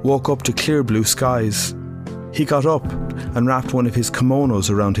woke up to clear blue skies. He got up and wrapped one of his kimonos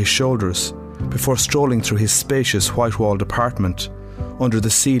around his shoulders before strolling through his spacious white-walled apartment under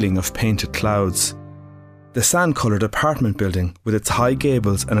the ceiling of painted clouds. The sand-coloured apartment building, with its high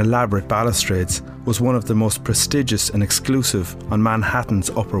gables and elaborate balustrades, was one of the most prestigious and exclusive on Manhattan's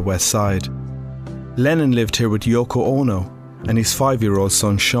Upper West Side. Lennon lived here with Yoko Ono and his 5-year-old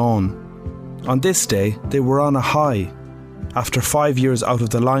son Sean. On this day, they were on a high. After 5 years out of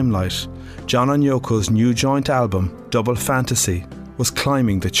the limelight, John and Yoko's new joint album, Double Fantasy, was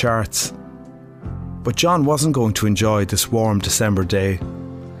climbing the charts. But John wasn't going to enjoy this warm December day.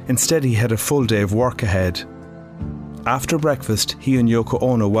 Instead, he had a full day of work ahead. After breakfast, he and Yoko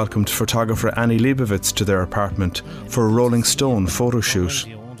Ono welcomed photographer Annie Leibovitz to their apartment for a Rolling Stone photo shoot,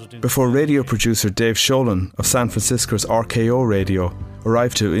 before radio producer Dave Sholin of San Francisco's RKO Radio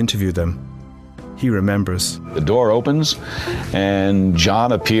arrived to interview them. He remembers. The door opens and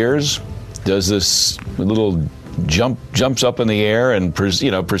John appears, does this little jumps up in the air and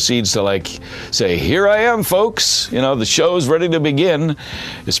proceeds to say, "Here I am, folks. The show's ready to begin."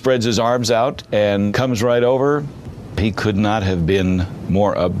 He spreads his arms out and comes right over. He could not have been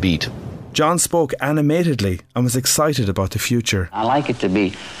more upbeat. John spoke animatedly and was excited about the future. I like it to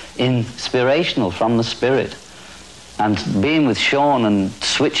be inspirational from the spirit, and being with Sean and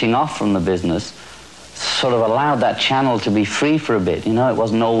switching off from the business sort of allowed that channel to be free for a bit. It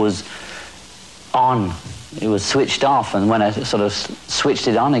wasn't always on. It was switched off, and when I sort of switched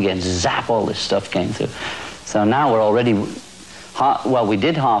it on again, zap, all this stuff came through. So now we're already, we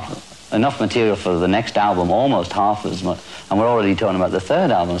did enough material for the next album, almost half as much, and we're already talking about the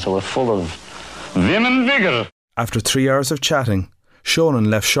third album, so we're full of vim and vigour. After 3 hours of chatting, Shonan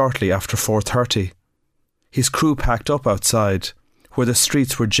left shortly after 4:30. His crew packed up outside, where the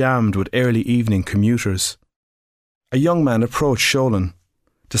streets were jammed with early evening commuters. A young man approached Shonan.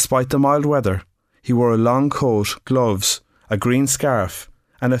 Despite the mild weather, he wore a long coat, gloves, a green scarf,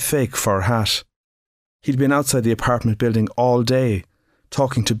 and a fake fur hat. He'd been outside the apartment building all day,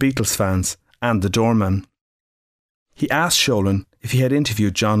 talking to Beatles fans and the doorman. He asked Sholan if he had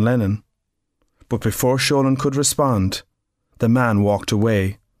interviewed John Lennon, but before Sholan could respond, the man walked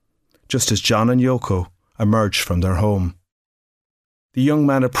away, just as John and Yoko emerged from their home. The young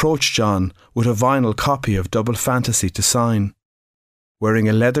man approached John with a vinyl copy of Double Fantasy to sign. Wearing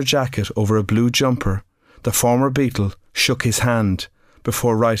a leather jacket over a blue jumper, the former Beatle shook his hand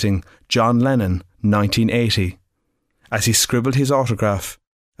before writing John Lennon 1980. As he scribbled his autograph,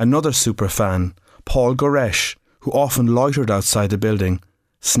 another superfan, Paul Goresh, who often loitered outside the building,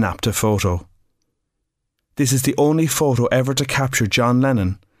 snapped a photo. This is the only photo ever to capture John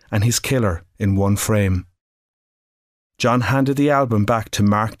Lennon and his killer in one frame. John handed the album back to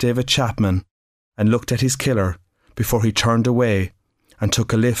Mark David Chapman and looked at his killer before he turned away and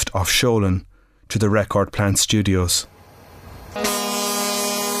took a lift off Sholen to the Record Plant Studios.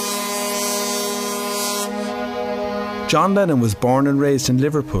 John Lennon was born and raised in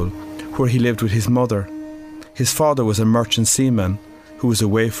Liverpool, where he lived with his mother. His father was a merchant seaman who was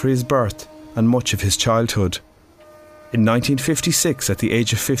away for his birth and much of his childhood. In 1956, at the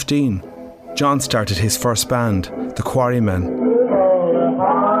age of 15, John started his first band, the Quarrymen.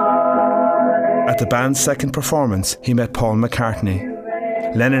 At the band's second performance, he met Paul McCartney.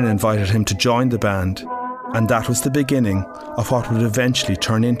 Lennon invited him to join the band, and that was the beginning of what would eventually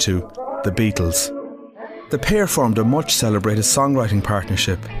turn into the Beatles. The pair formed a much celebrated songwriting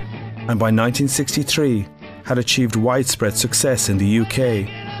partnership, and by 1963 had achieved widespread success in the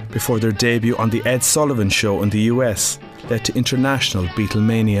UK before their debut on The Ed Sullivan Show in the US led to international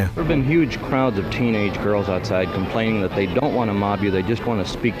Beatlemania. There have been huge crowds of teenage girls outside complaining that they don't want to mob you, they just want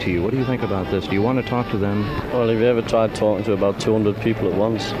to speak to you. What do you think about this? Do you want to talk to them? Well, have you ever tried talking to about 200 people at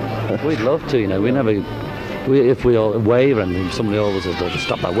once? We'd love to, you know. If we all wave and somebody always says, "Don't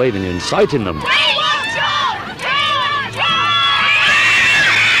stop that waving, you're inciting them."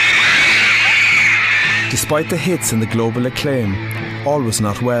 Despite the hits and the global acclaim, all was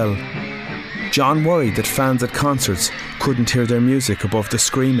not well. John worried that fans at concerts couldn't hear their music above the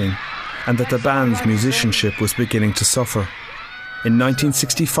screaming, and that the band's musicianship was beginning to suffer. In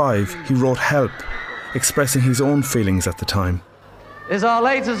 1965, he wrote Help, expressing his own feelings at the time. It's our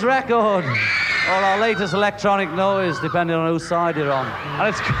latest record, or our latest electronic noise, depending on whose side you're on. And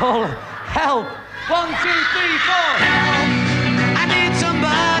it's called Help. 1, 2, 3, 4. Help. I need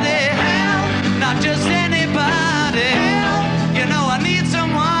somebody. Help. Not just anybody. Help. You know I need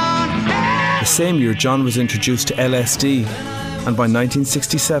someone. Help. The same year, John was introduced to LSD, and by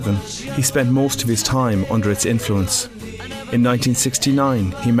 1967, he spent most of his time under its influence. In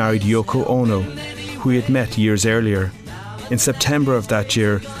 1969, he married Yoko Ono, who he had met years earlier. In September of that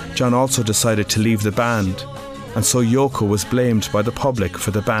year, John also decided to leave the band, and so Yoko was blamed by the public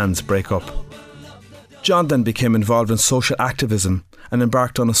for the band's breakup. John then became involved in social activism and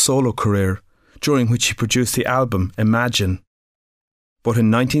embarked on a solo career, during which he produced the album Imagine. But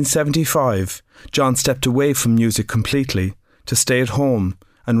in 1975, John stepped away from music completely to stay at home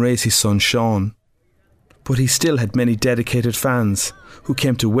and raise his son Sean. But he still had many dedicated fans who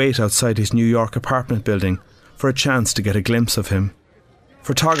came to wait outside his New York apartment building for a chance to get a glimpse of him.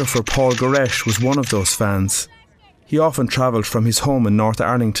 Photographer Paul Goresh was one of those fans. He often travelled from his home in North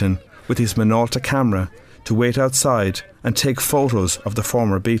Arlington with his Minolta camera to wait outside and take photos of the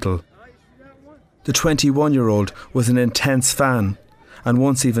former Beatle. The 21-year-old was an intense fan and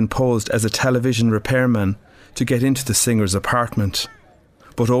once even posed as a television repairman to get into the singer's apartment.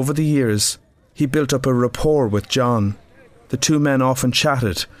 But over the years, he built up a rapport with John. The two men often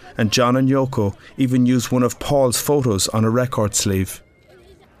chatted, and John and Yoko even used one of Paul's photos on a record sleeve.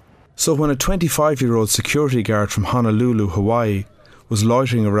 So when a 25-year-old security guard from Honolulu, Hawaii, was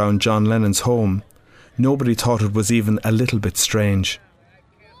loitering around John Lennon's home, nobody thought it was even a little bit strange.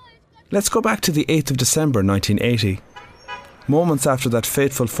 Let's go back to the 8th of December 1980. Moments after that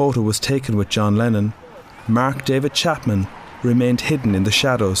fateful photo was taken with John Lennon, Mark David Chapman remained hidden in the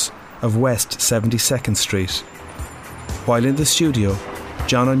shadows of West 72nd Street. While in the studio,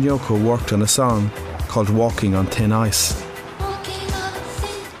 John and Yoko worked on a song called Walking on Thin Ice.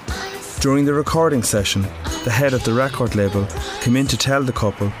 During the recording session, the head of the record label came in to tell the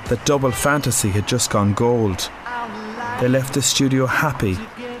couple that Double Fantasy had just gone gold. They left the studio happy,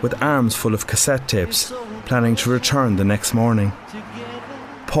 with arms full of cassette tapes, planning to return the next morning.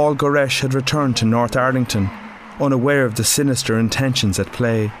 Paul Goresh had returned to North Arlington, unaware of the sinister intentions at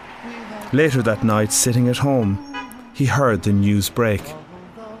play. Later that night, sitting at home, he heard the news break.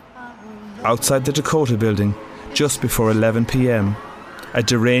 Outside the Dakota building, just before 11 p.m, a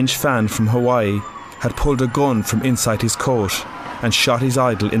deranged fan from Hawaii had pulled a gun from inside his coat and shot his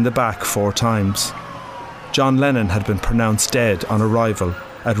idol in the back 4 times. John Lennon had been pronounced dead on arrival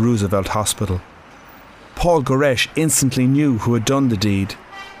at Roosevelt Hospital. Paul Goresh instantly knew who had done the deed,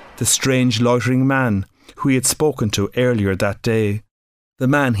 the strange loitering man who he had spoken to earlier that day, the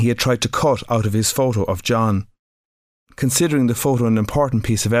man he had tried to cut out of his photo of John. Considering the photo an important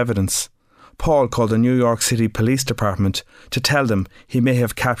piece of evidence, Paul called the New York City Police Department to tell them he may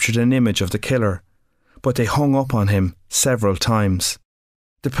have captured an image of the killer, but they hung up on him several times.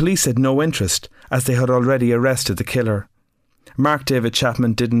 The police had no interest, as they had already arrested the killer. Mark David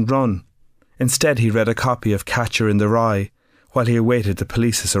Chapman didn't run. Instead, he read a copy of Catcher in the Rye while he awaited the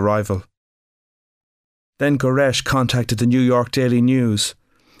police's arrival. Then Goresh contacted the New York Daily News,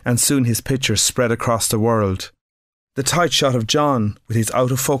 and soon his picture spread across the world. The tight shot of John, with his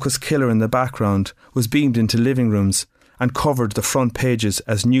out-of-focus killer in the background, was beamed into living rooms and covered the front pages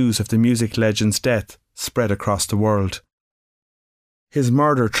as news of the music legend's death spread across the world. His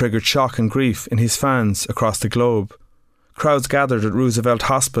murder triggered shock and grief in his fans across the globe. Crowds gathered at Roosevelt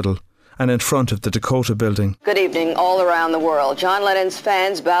Hospital and in front of the Dakota Building. Good evening all around the world. John Lennon's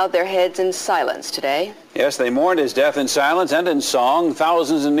fans bowed their heads in silence today. Yes, they mourned his death in silence and in song.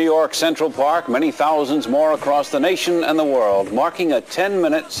 Thousands in New York Central Park, many thousands more across the nation and the world, marking a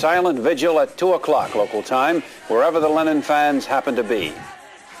 10-minute silent vigil at 2 o'clock local time, wherever the Lennon fans happen to be.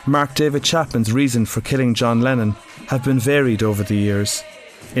 Mark David Chapman's reason for killing John Lennon have been varied over the years.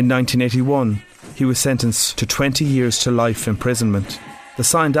 In 1981, he was sentenced to 20 years to life imprisonment. The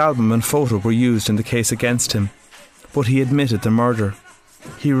signed album and photo were used in the case against him, but he admitted the murder.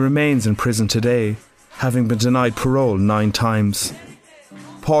 He remains in prison today, having been denied parole 9 times.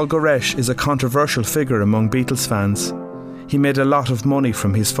 Paul Goresh is a controversial figure among Beatles fans. He made a lot of money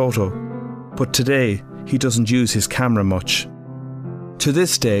from his photo, but today he doesn't use his camera much. To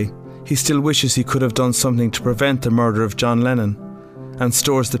this day, he still wishes he could have done something to prevent the murder of John Lennon, and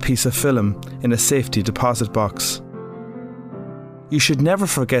stores the piece of film in a safety deposit box. You should never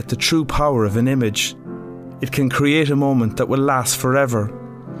forget the true power of an image. It can create a moment that will last forever,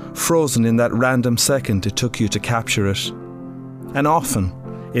 frozen in that random second it took you to capture it. And often,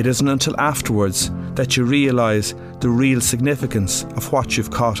 it isn't until afterwards that you realise the real significance of what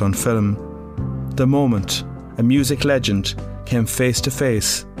you've caught on film. The moment a music legend came face to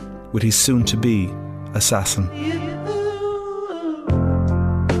face with his soon-to-be assassin.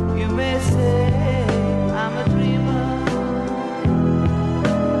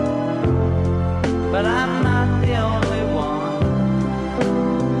 But I'm not the only one.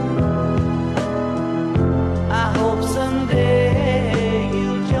 I hope someday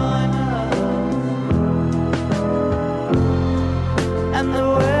you'll join us, and the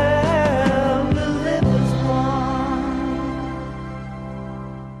world will live as one.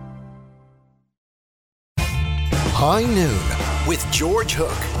 High Noon with George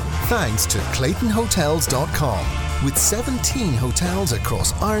Hook. Thanks to ClaytonHotels.com. With 17 hotels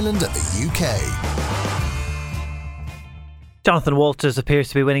across Ireland and the UK. Jonathan Walters appears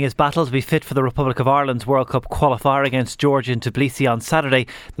to be winning his battle to be fit for the Republic of Ireland's World Cup qualifier against Georgia in Tbilisi on Saturday.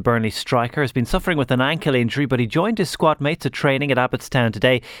 The Burnley striker has been suffering with an ankle injury, but he joined his squad mates at training at Abbottstown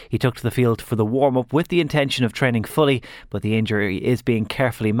today. He took to the field for the warm-up with the intention of training fully, but the injury is being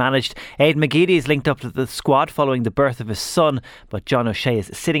carefully managed. Aidan McGeady is linked up to the squad following the birth of his son, but John O'Shea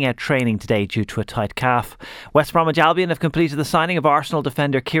is sitting out training today due to a tight calf. West Bromwich Albion have completed the signing of Arsenal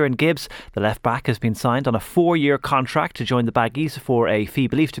defender Kieran Gibbs. The left-back has been signed on a 4-year contract to join the Baggies for a fee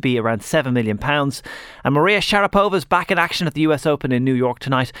believed to be around £7 million. And Maria Sharapova is back in action at the US Open in New York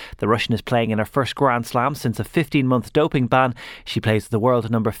tonight. The Russian is playing in her first Grand Slam since a 15-month doping ban. She plays the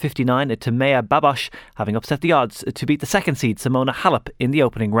world number 59 Timea Babos, having upset the odds to beat the second seed Simona Halep in the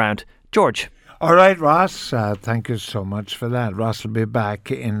opening round. George. All right, Ross, thank you so much for that. Ross will be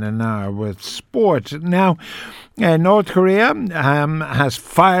back in an hour with sport. Now, North Korea has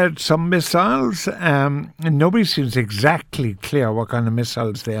fired some missiles. Nobody seems exactly clear what kind of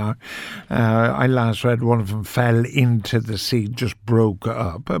missiles they are. I last read one of them fell into the sea, just broke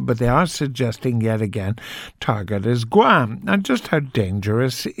up. But they are suggesting yet again target is Guam. Now, just how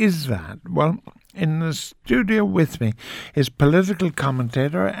dangerous is that? Well, in the studio with me is political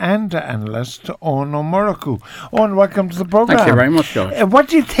commentator and analyst Owen O'Muraku. Owen, welcome to the programme. Thank you very much, George. What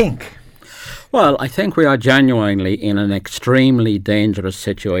do you think? Well, I think we are genuinely in an extremely dangerous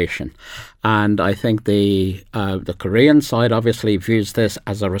situation. And I think the Korean side obviously views this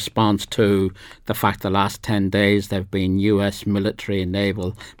as a response to the fact the last 10 days there have been US military and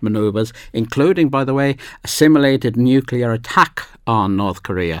naval manoeuvres, including, by the way, a simulated nuclear attack on North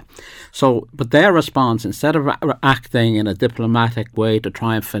Korea. So, but their response, instead of acting in a diplomatic way to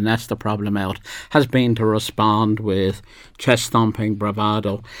try and finesse the problem out, has been to respond with chest-thumping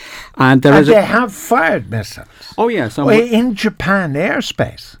bravado. And they have fired missiles. Oh, yes. In Japan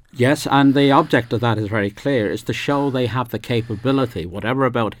airspace. Yes, and the object of that is very clear, is to show they have the capability, whatever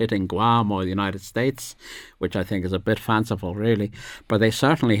about hitting Guam or the United States, which I think is a bit fanciful really, but they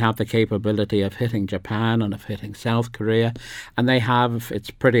certainly have the capability of hitting Japan and of hitting South Korea, and they have, it's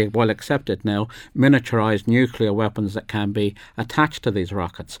pretty well accepted now, miniaturized nuclear weapons that can be attached to these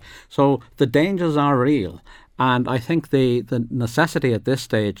rockets. So the dangers are real, And I think the necessity at this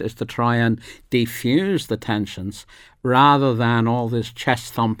stage is to try and defuse the tensions rather than all this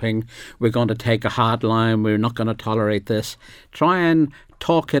chest thumping, we're going to take a hard line, we're not going to tolerate this. Try and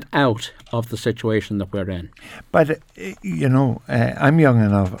talk it out of the situation that we're in. But, I'm young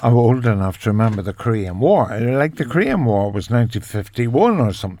enough, I'm old enough to remember the Korean War. Like the Korean War was 1951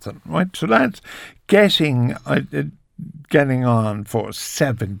 or something, right? So that's getting on for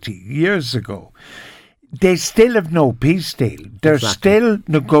 70 years ago. They still have no peace deal. They're still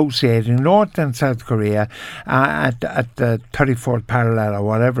negotiating North and South Korea at the 34th parallel or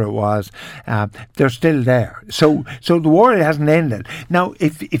whatever it was. They're still there. So the war hasn't ended. Now,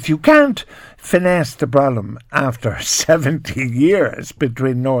 if you can't finesse the problem after 70 years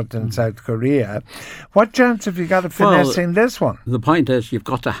between North and South Korea, what chance have you got of finessing this one? The point is you've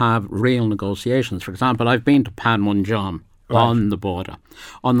got to have real negotiations. For example, I've been to Panmunjom. Right. On the border.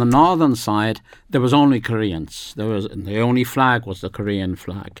 On the northern side, there was only Koreans. The only flag was the Korean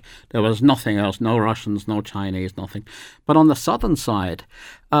flag. There was nothing else, no Russians, no Chinese, nothing. But on the southern side,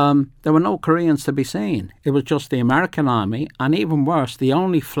 there were no Koreans to be seen. It was just the American army, and even worse, the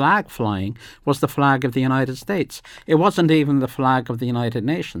only flag flying was the flag of the United States. It wasn't even the flag of the United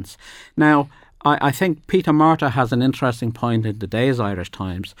Nations. Now, I think Peter Murtagh has an interesting point in today's Irish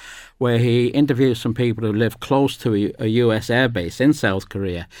Times where he interviews some people who live close to a US airbase in South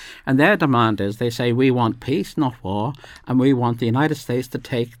Korea. And their demand is, they say, we want peace, not war, and we want the United States to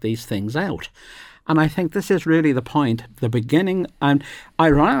take these things out. And I think this is really the point, the beginning. And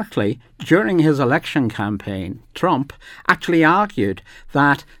ironically, during his election campaign, Trump actually argued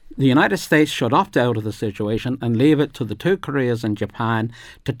that the United States should opt out of the situation and leave it to the two Koreas and Japan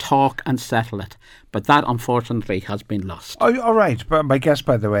to talk and settle it. But that, unfortunately, has been lost. Oh, all right. But my guest,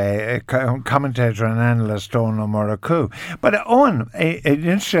 by the way, commentator and analyst Owen O'Muraku. But Owen, I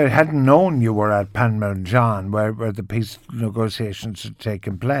hadn't known you were at Panmunjom, where the peace negotiations had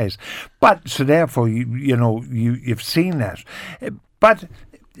taken place. But so therefore, you've seen it. But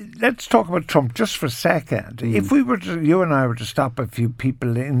let's talk about Trump just for a second. If you and I were to stop a few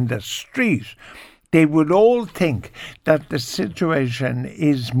people in the street, they would all think that the situation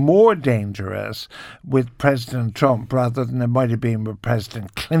is more dangerous with President Trump rather than it might have been with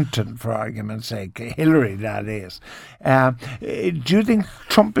President Clinton, for argument's sake, Hillary, that is. Do you think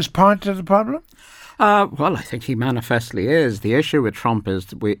Trump is part of the problem? Well, I think he manifestly is. The issue with Trump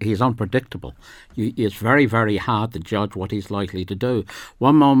is he's unpredictable. It's very, very hard to judge what he's likely to do.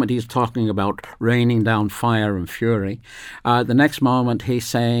 One moment he's talking about raining down fire and fury. The next moment he's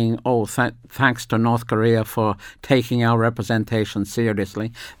saying, thanks to North Korea for taking our representation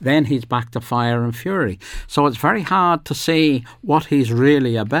seriously. Then he's back to fire and fury. So it's very hard to see what he's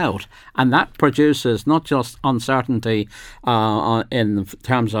really about. And that produces not just uncertainty in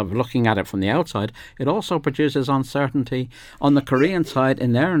terms of looking at it from the outside, it also produces uncertainty on the Korean side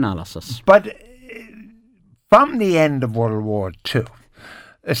in their analysis. But from the end of World War II,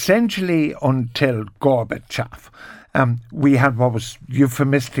 essentially until Gorbachev, we had what was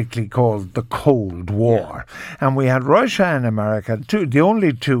euphemistically called the Cold War. And we had Russia and America, the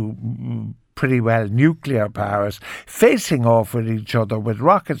only two pretty well nuclear powers, facing off with each other with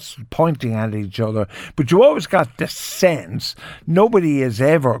rockets pointing at each other. But you always got the sense nobody is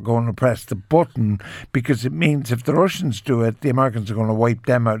ever going to press the button, because it means if the Russians do it, the Americans are going to wipe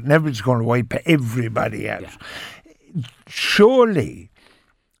them out and everybody's going to wipe everybody out. Yeah. Surely,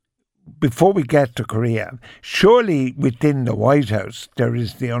 before we get to Korea, surely within the White House there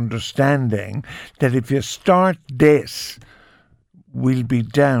is the understanding that if you start this, we'll be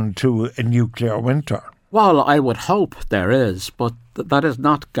down to a nuclear winter. Well, I would hope there is, but that is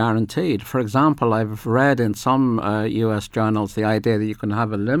not guaranteed. For example, I've read in some US journals the idea that you can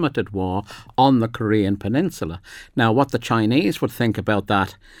have a limited war on the Korean peninsula. Now, what the Chinese would think about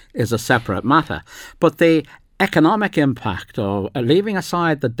that is a separate matter. But the economic impact, or leaving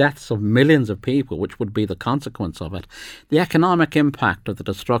aside the deaths of millions of people, which would be the consequence of it, the economic impact of the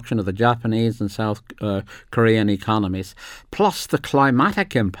destruction of the Japanese and South Korean economies, plus the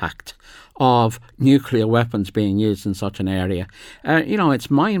climatic impact of nuclear weapons being used in such an area,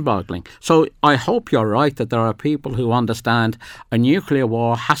 it's mind-boggling. So I hope you're right that there are people who understand a nuclear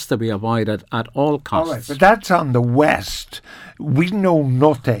war has to be avoided at all costs. All right, but that's on the West. We know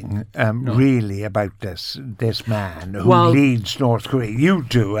nothing really about this man who leads North Korea. You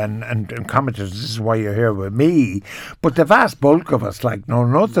do, and commentators, this is why you're here with me. But the vast bulk of us know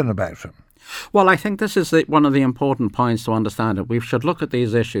nothing about him. Well, I think this is one of the important points to understand it. We should look at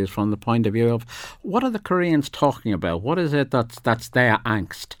these issues from the point of view of what are the Koreans talking about? What is it that's their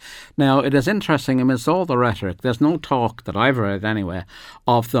angst? Now, it is interesting, I mean, it's all the rhetoric. There's no talk that I've read anywhere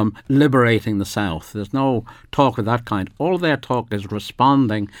of them liberating the South. There's no talk of that kind. All their talk is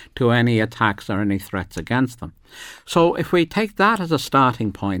responding to any attacks or any threats against them. So if we take that as a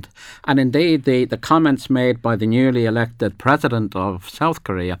starting point, and indeed the comments made by the newly elected president of South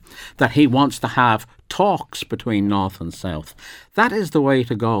Korea that he wants to have talks between North and South, that is the way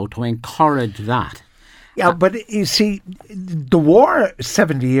to go, to encourage that. Yeah, but you see, the war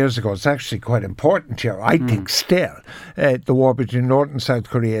 70 years ago is actually quite important here, I think, still. The war between North and South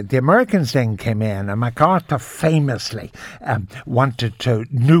Korea. The Americans then came in, and MacArthur famously wanted to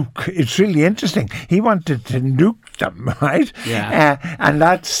nuke. It's really interesting. He wanted to nuke them, right? Yeah. And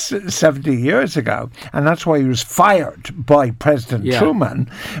that's 70 years ago. And that's why he was fired by President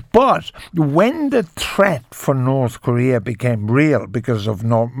Truman. But when the threat for North Korea became real because of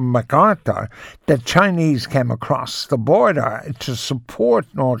MacArthur, the Chinese came across the border to support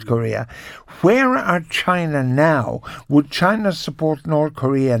North Korea. Where are China now? Would China support North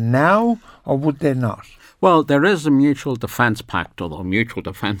Korea now, or would they not? Well, there is a mutual defence pact, although mutual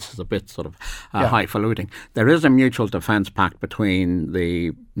defence is a bit sort of highfalutin. There is a mutual defence pact between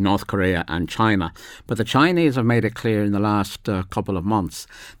the North Korea and China, but the Chinese have made it clear in the last couple of months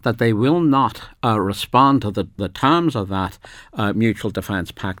that they will not respond to the terms of that mutual defence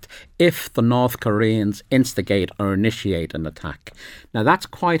pact if the North Koreans instigate or initiate an attack. Now, that's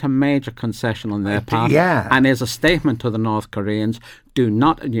quite a major concession on their part, and is a statement to the North Koreans. Do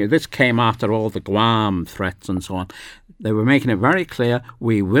not, this came after all the Guam threats and so on. They were making it very clear,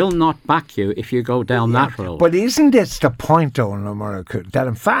 we will not back you if you go down that road. But isn't this the point, Owen America, that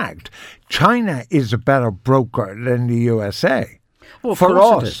in fact, China is a better broker than the USA? Well, of for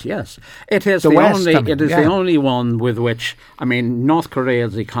course us, it is, yes. It is the only one with which, I mean, North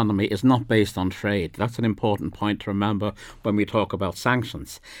Korea's economy is not based on trade. That's an important point to remember when we talk about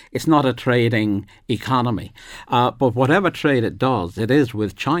sanctions. It's not a trading economy. But whatever trade it does, it is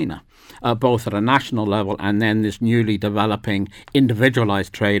with China, both at a national level and then this newly developing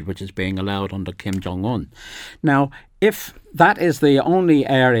individualized trade which is being allowed under Kim Jong-un. Now, if that is the only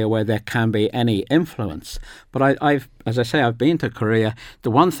area where there can be any influence, but I've been to Korea.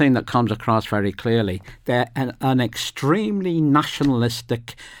 The one thing that comes across very clearly, they're an extremely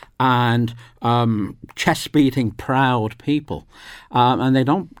nationalistic and chest-beating proud people, and they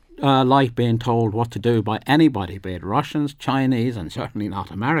don't like being told what to do by anybody, be it Russians, Chinese, and certainly not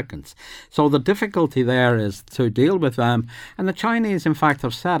Americans. So the difficulty there is to deal with them, and the Chinese in fact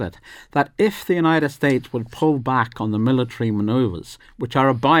have said it, that if the United States would pull back on the military maneuvers, which are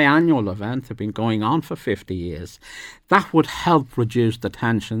a biannual event, have been going on for 50 years, that would help reduce the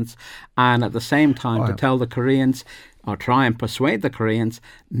tensions, and at the same time to tell the Koreans, or try and persuade the Koreans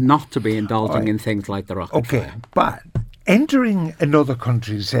not to be indulging in things like the rocket fire. But entering another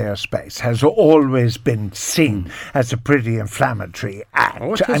country's airspace has always been seen as a pretty inflammatory act.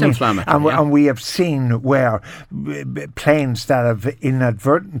 Oh, it is inflammatory. And we have seen where planes that have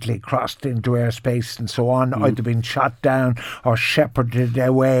inadvertently crossed into airspace and so on either been shot down or shepherded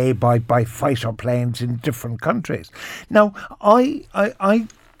away by fighter planes in different countries. Now, I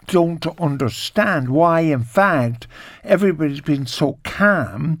don't understand why, in fact, everybody's been so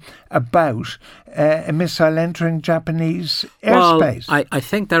calm about a missile entering Japanese airspace. Well, I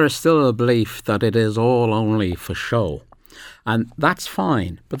think there is still a belief that it is all only for show. And that's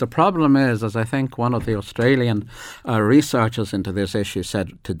fine. But the problem is, as I think one of the Australian researchers into this issue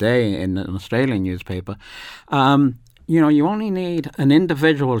said today in an Australian newspaper, you only need an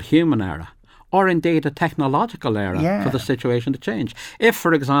individual human error, or indeed a technological error for the situation to change. If,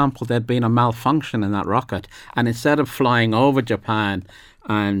 for example, there'd been a malfunction in that rocket, and instead of flying over Japan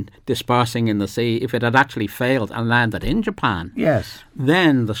and dispersing in the sea, if it had actually failed and landed in Japan,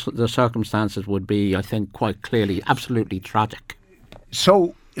 then the circumstances would be, I think, quite clearly absolutely tragic.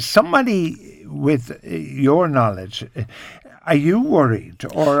 So somebody with your knowledge, are you worried?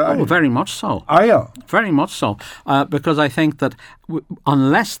 Very much so. Are you? Very much so. Because I think that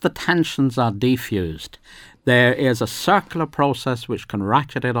unless the tensions are defused, there is a circular process which can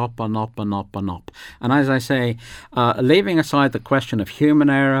ratchet it up and up and up and up. And as I say, leaving aside the question of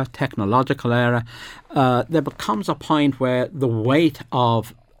human error, technological error, there becomes a point where the weight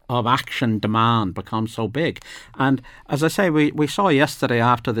of of action demand becomes so big. And as I say, we saw yesterday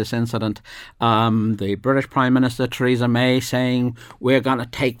after this incident, the British Prime Minister Theresa May saying we're going to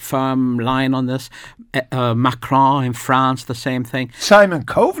take firm line on this. Macron in France, the same thing. Simon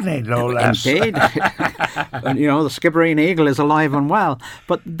Coveney, no less. Indeed. And, the Skibbereen Eagle is alive and well.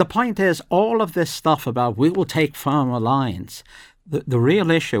 But the point is, all of this stuff about we will take firm alliance, the real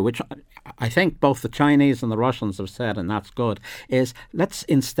issue, which I think both the Chinese and the Russians have said, and that's good, is let's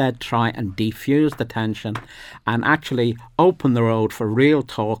instead try and defuse the tension and actually open the road for real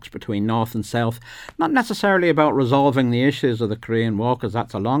talks between North and South, not necessarily about resolving the issues of the Korean War, because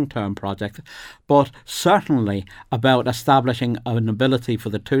that's a long-term project, but certainly about establishing an ability for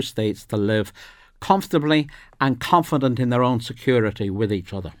the two states to live comfortably and confident in their own security with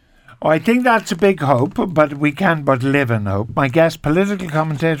each other. I think that's a big hope, but we can but live in hope. My guest, political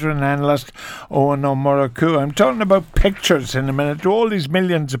commentator and analyst Owen O'Muraku. I'm talking about pictures in a minute. Do all these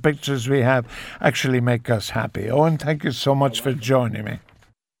millions of pictures we have actually make us happy? Owen, thank you so much for joining me.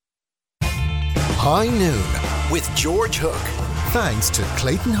 High Noon with George Hook. Thanks to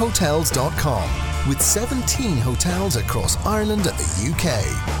ClaytonHotels.com with 17 hotels across Ireland and the UK.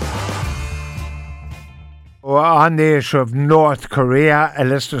 On the issue of North Korea, a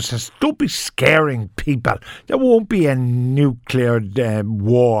listener says, don't be scaring people. There won't be a nuclear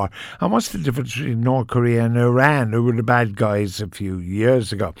war. And what's the difference between North Korea and Iran, who were the bad guys a few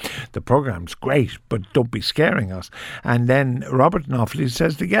years ago? The programme's great, but don't be scaring us. And then Robert Knopfler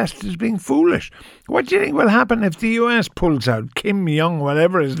says the guest is being foolish. What do you think will happen if the US pulls out? Kim Jong,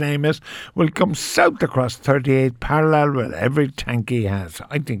 whatever his name is, will come south across 38 parallel with every tank he has.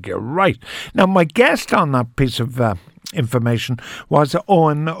 I think you're right. Now, my guest on that piece of information was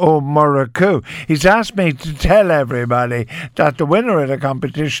Owen O'Muraku. He's asked me to tell everybody that the winner of the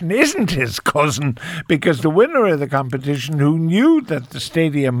competition isn't his cousin, because the winner of the competition, who knew that the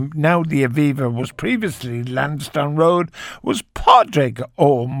stadium, now the Aviva, was previously Lansdowne Road, was Padraig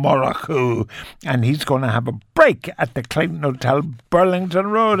O'Muraku, and he's going to have a break at the Clayton Hotel, Burlington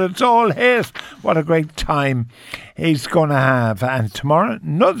Road. It's all his. What a great time he's going to have. And tomorrow,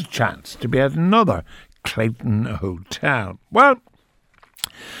 another chance to be at another Clayton Hotel. Well,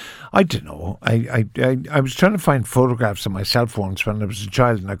 I don't know. I was trying to find photographs of myself once when I was a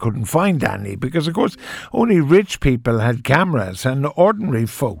child, and I couldn't find any because, of course, only rich people had cameras and ordinary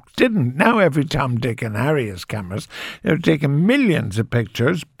folk didn't. Now every Tom, Dick and Harry has cameras. They're taking millions of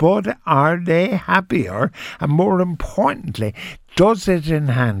pictures, but are they happier? And more importantly, does it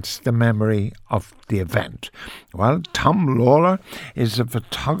enhance the memory of the event? Well, Tom Lawler is a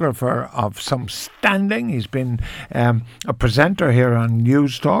photographer of some standing. He's been a presenter here on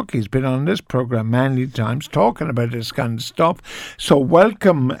News Talk. He's been on this programme many times talking about this kind of stuff. So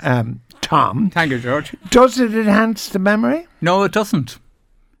welcome, Tom. Thank you, George. Does it enhance the memory? No, it doesn't.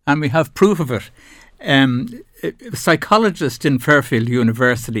 And we have proof of it. A psychologist in Fairfield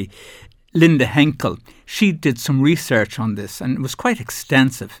University, Linda Henkel, she did some research on this, and it was quite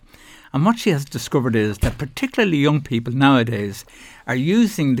extensive. And what she has discovered is that particularly young people nowadays are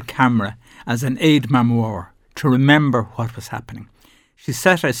using the camera as an aide-memoire to remember what was happening. She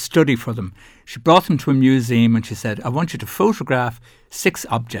set a study for them. She brought them to a museum and she said, I want you to photograph 6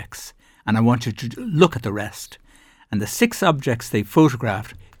 objects and I want you to look at the rest. And the 6 objects they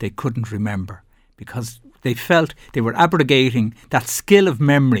photographed, they couldn't remember because they felt they were abrogating that skill of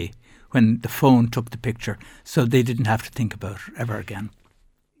memory when the phone took the picture, so they didn't have to think about it ever again.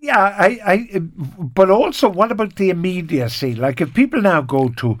 Yeah, but also, what about the immediacy? Like, if people now go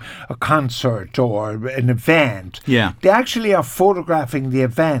to a concert or an event, they actually are photographing the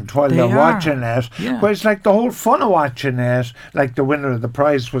event while they're watching it. Yeah. Whereas, like, the whole fun of watching it, like the winner of the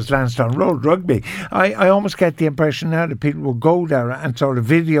prize was Lansdowne Road Rugby, I almost get the impression now that people will go there and sort of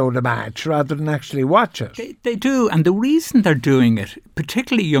video the match rather than actually watch it. They do, and the reason they're doing it,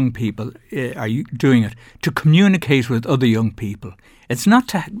 particularly young people are doing it, to communicate with other young people. It's not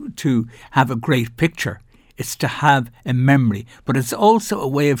to have a great picture. It's to have a memory. But it's also a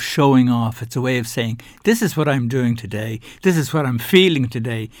way of showing off. It's a way of saying, this is what I'm doing today. This is what I'm feeling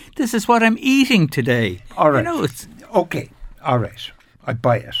today. This is what I'm eating today. All right. Okay. All right. I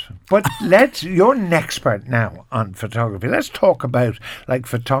buy it. But you're an expert now on photography. Let's talk about, like,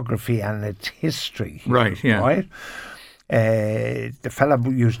 photography and its history. Right, yeah. Right? The fella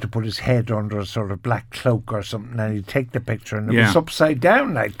used to put his head under a sort of black cloak or something, and he'd take the picture, and it was upside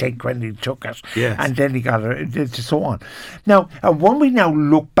down, I think, when he took it. Yes. And then he got it, so on. Now, when we now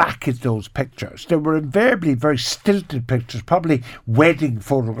look back at those pictures, they were invariably very stilted pictures, probably wedding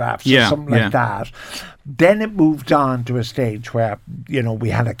photographs or something like that. Then it moved on to a stage where,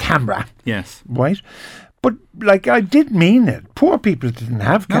 we had a camera. Yes. Right? But, like, I did mean it. Poor people didn't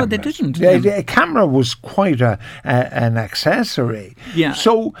have cameras. No, they didn't. A camera was quite an accessory. Yeah.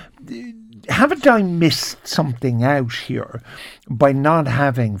 So, haven't I missed something out here by not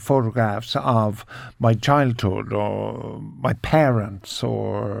having photographs of my childhood or my parents,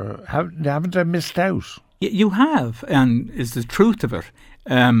 or haven't I missed out? You have, and is the truth of it.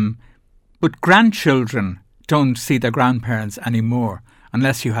 But grandchildren don't see their grandparents anymore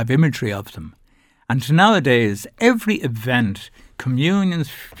unless you have imagery of them. And nowadays, every event, communions,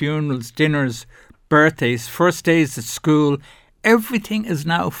 funerals, dinners, birthdays, first days at school, everything is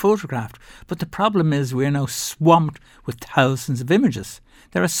now photographed. But the problem is we're now swamped with thousands of images.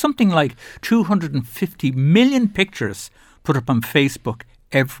 There are something like 250 million pictures put up on Facebook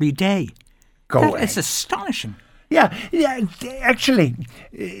every day. That is astonishing. Yeah. Actually,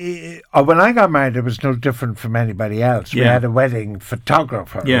 when I got married, it was no different from anybody else. We had a wedding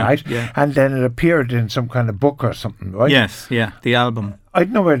photographer, right? Yeah. And then it appeared in some kind of book or something, right? Yes, the album. I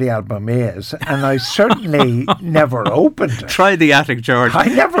don't know where the album is, and I certainly never opened it. Try the attic, George. I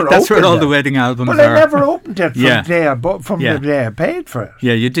never opened it. That's where all the wedding albums are. Well, I never opened it from the day I paid for it.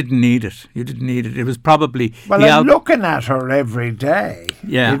 Yeah, you didn't need it. It was probably... Well, I'm looking at her every day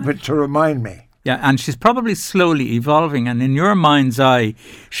to remind me. Yeah, and she's probably slowly evolving, and in your mind's eye,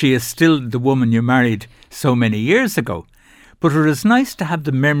 she is still the woman you married so many years ago. But it is nice to have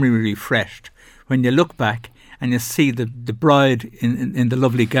the memory refreshed when you look back and you see the bride in the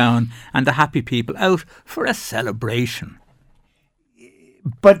lovely gown and the happy people out for a celebration.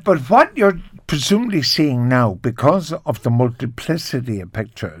 But what you're presumably seeing now, because of the multiplicity of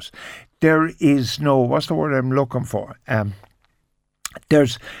pictures, there is no, what's the word I'm looking for?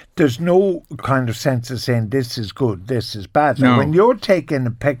 There's no kind of sense of saying this is good, this is bad. No. When you're taking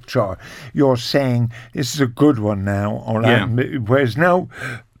a picture, you're saying this is a good one now, whereas now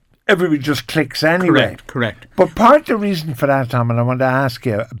everybody just clicks anyway. Correct. But part of the reason for that, Tom, and I want to ask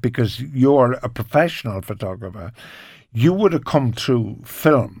you, because you're a professional photographer, you would have come through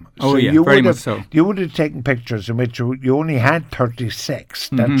film. Very much so. You would have taken pictures in which you only had 36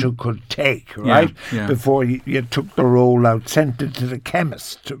 that you could take, right? Yeah. Before you took the roll out, sent it to the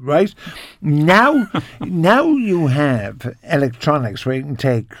chemist, right? Now you have electronics where you can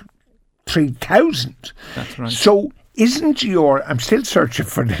take 3,000. That's right. So I'm still searching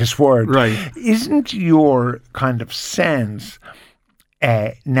for this word. Right. Isn't your kind of sense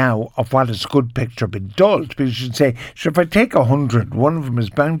now of what is a good picture been dulled? Because you should say, if I take 100, one of them is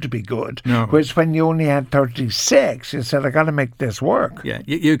bound to be good. No. Whereas when you only had 36, you said, I got to make this work. Yeah,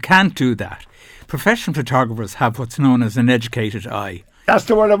 you can't do that. Professional photographers have what's known as an educated eye. That's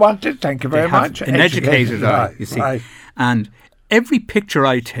the word I wanted. Thank you very much. An educated eye, you see. Right. And every picture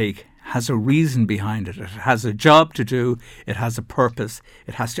I take has a reason behind it. It has a job to do. It has a purpose.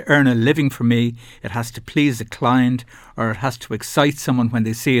 It has to earn a living for me. It has to please a client, or it has to excite someone when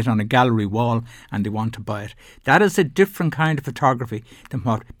they see it on a gallery wall and they want to buy it. That is a different kind of photography than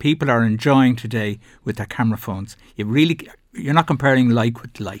what people are enjoying today with their camera phones. You're not comparing like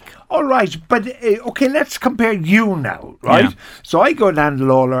with like. All right, but okay, let's compare you now, right? Yeah. So I go down to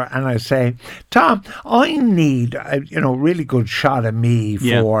Lawler and I say, Tom, I need a really good shot of me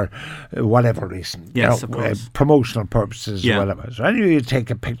for whatever reason. Yes, of course. Promotional purposes or whatever. So I need you to take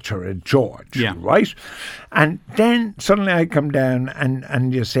a picture of George, right? And then suddenly I come down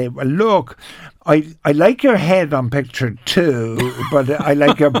and you say, well, look, I like your head on picture 2, but I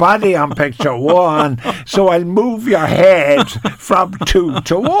like your body on picture 1, so I'll move your head from 2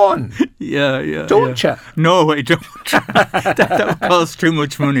 to 1. Yeah. Don't you? No, I don't. that would cost too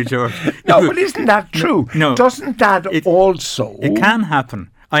much money, George. No, but isn't that true? No. Doesn't that also... It can happen.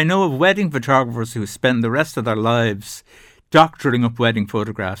 I know of wedding photographers who spend the rest of their lives doctoring up wedding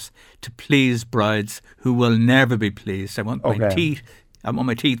photographs to please brides who will never be pleased. I want my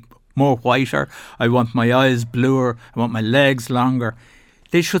teeth more whiter. I want my eyes bluer. I want my legs longer.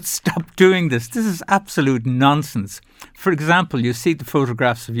 They should stop doing this. This is absolute nonsense. For example, you see the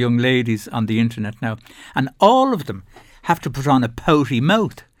photographs of young ladies on the internet now, and all of them have to put on a pouty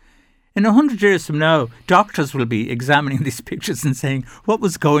mouth. In 100 years from now, doctors will be examining these pictures and saying, what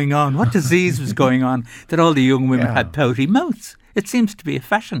was going on? What disease was going on that all the young women had pouty mouths? It seems to be a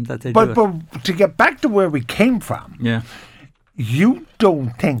fashion that they do it. But to get back to where we came from, you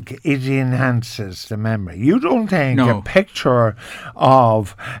don't think it enhances the memory? You don't think a picture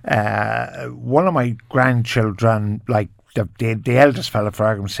of one of my grandchildren, like the eldest fella, for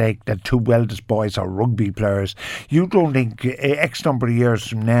argument's sake, the 2 eldest boys are rugby players, you don't think X number of years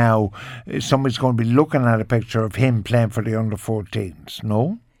from now somebody's going to be looking at a picture of him playing for the under-14s,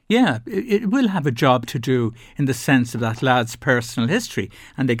 no? Yeah, it will have a job to do in the sense of that lad's personal history.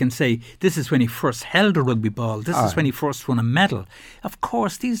 And they can say, this is when he first held a rugby ball. This is when he first won a medal. Of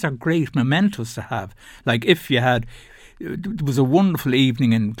course, these are great mementos to have. Like if you had... It was a wonderful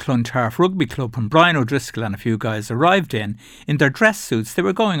evening in Clontarf Rugby Club when Brian O'Driscoll and a few guys arrived in their dress suits. They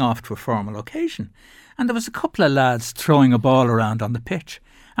were going off to a formal occasion. And there was a couple of lads throwing a ball around on the pitch.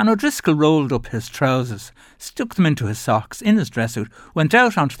 And O'Driscoll rolled up his trousers, stuck them into his socks, in his dress suit, went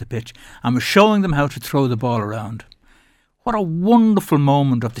out onto the pitch and was showing them how to throw the ball around. What a wonderful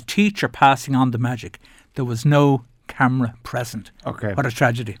moment of the teacher passing on the magic. There was no camera present. Okay. What a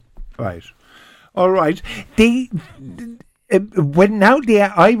tragedy. Right. All right. I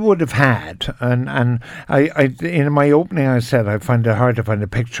would have had, and I in my opening I said I find it hard to find a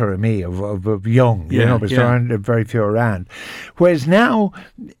picture of me of young, because there aren't very few around. Whereas now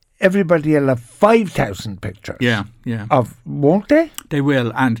everybody will have 5,000 pictures. Yeah. Won't they? They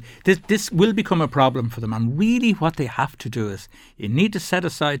will, and this will become a problem for them. And really, what they have to do is you need to set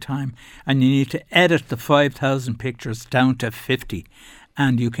aside time, and you need to edit the 5,000 pictures down to 50,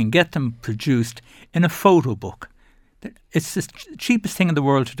 and you can get them produced in a photo book. It's the cheapest thing in the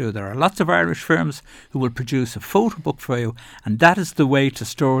world to do. There are lots of Irish firms who will produce a photo book for you, and that is the way to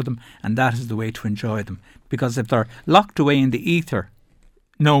store them, and that is the way to enjoy them. Because if they're locked away in the ether,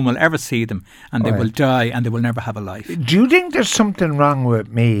 no one will ever see them, and they will die, and they will never have a life. Do you think there's something wrong with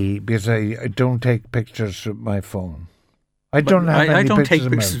me because I don't take pictures with my phone? I don't take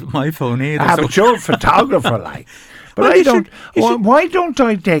pictures with my phone either. But you're a photographer, like. But well, I don't. Why don't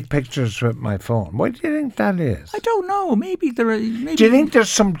I take pictures with my phone? Why do you think that is? I don't know. Maybe there are. Do you think there's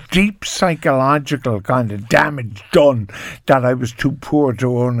some deep psychological kind of damage done that I was too poor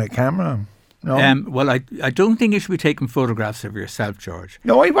to own a camera? No. Well, I don't think you should be taking photographs of yourself, George.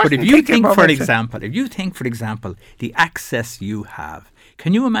 No, I wasn't. But if you think, for example, the access you have.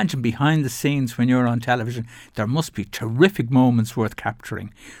 Can you imagine behind the scenes when you're on television? There must be terrific moments worth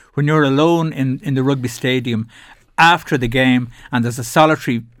capturing. When you're alone in the rugby stadium after the game and there's a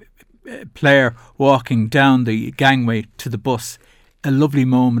solitary player walking down the gangway to the bus, a lovely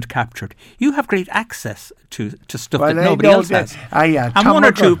moment captured. You have great access to stuff that nobody else has. And Tom one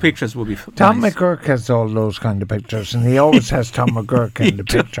or two pictures will be Tom nice. McGurk has all those kind of pictures, and he always has Tom McGurk in the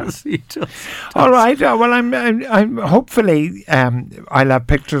picture. He does. All right. Well, I'm hopefully I'll have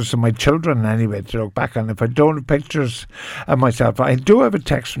pictures of my children anyway to look back on. If I don't have pictures of myself, I do have a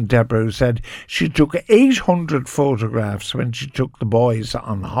text from Deborah who said she took 800 photographs when she took the boys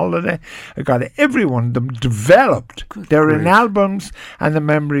on holiday. I got every one of them developed. They're in albums, and the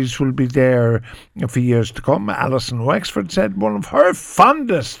memories will be there for years to come. Alison Wexford said one of her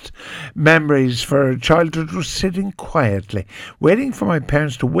fondest memories for her childhood was sitting quietly, waiting for my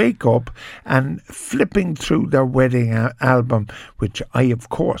parents to wake up and flipping through their wedding album, which I, of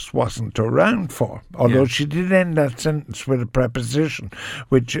course, wasn't around for. Although she did end that sentence with a preposition,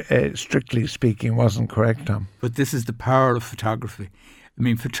 which, strictly speaking, wasn't correct, Tom. But this is the power of photography. I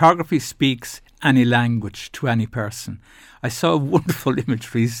mean, photography speaks any language to any person. I saw a wonderful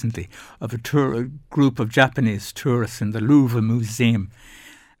image recently of a group of Japanese tourists in the Louvre Museum,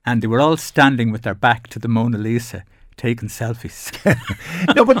 and they were all standing with their back to the Mona Lisa, taking selfies.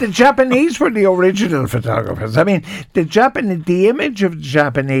 No, but the Japanese were the original photographers. I mean, the image of the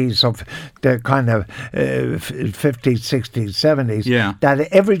Japanese of the kind of 50s, 60s, 70s, that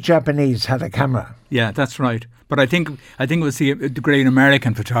every Japanese had a camera. Yeah, that's right. But I think it was the great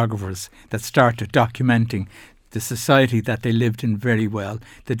American photographers that started documenting the society that they lived in very well.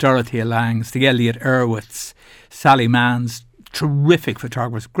 The Dorothea Langs, the Elliot Erwiths, Sally Manns, terrific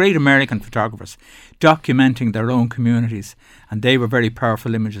photographers, great American photographers, documenting their own communities. And they were very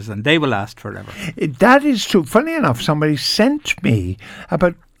powerful images, and they will last forever. That is true. Funny enough, somebody sent me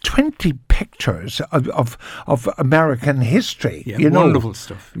about 20 pictures of American history. Yeah, wonderful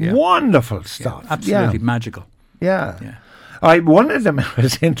stuff. Yeah. Wonderful stuff. Yeah, absolutely magical. Yeah. One of them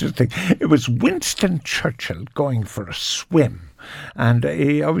was interesting. It was Winston Churchill going for a swim. And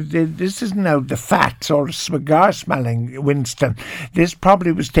this is now the fat sort of cigar-smelling Winston. This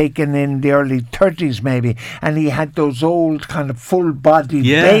probably was taken in the early 30s maybe, and he had those old kind of full-body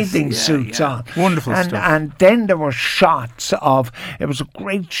bathing suits on. Wonderful stuff. And then there were shots of, it was a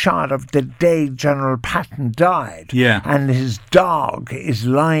great shot of the day General Patton died. Yeah. And his dog is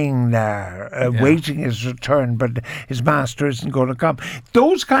lying there waiting his return, but his master isn't going to come.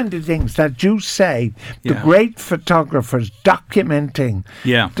 Those kind of things that you say, the great photographers documenting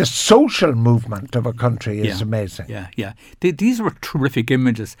the social movement of a country is amazing. Yeah. These were terrific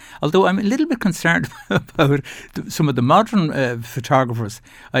images. Although I'm a little bit concerned about some of the modern photographers.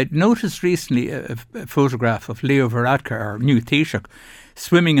 I noticed recently a photograph of Leo Varadkar, or New Taoiseach,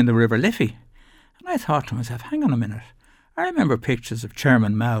 swimming in the River Liffey. And I thought to myself, hang on a minute. I remember pictures of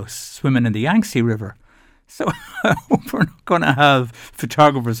Chairman Mouse swimming in the Yangtze River. So I hope we're not going to have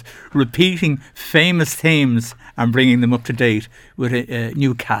photographers repeating famous themes and bringing them up to date with a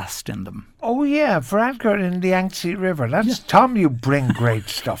new cast in them. Oh, yeah, Varadkar in the Yangtze River. That's Tom, you bring great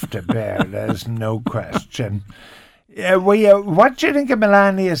stuff to bear. There's no question. What do you think of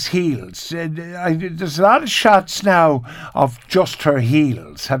Melania's heels? There's a lot of shots now of just her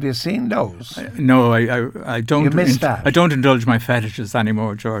heels. Have you seen those? No, I don't. You missed that. I don't indulge my fetishes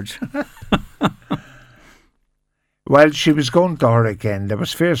anymore, George. Well, she was going to Hurricane. There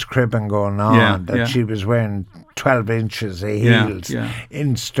was fierce cribbing going on she was wearing 12 inches of heels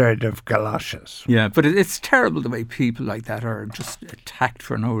instead of galoshes. Yeah, but it's terrible the way people like that are just attacked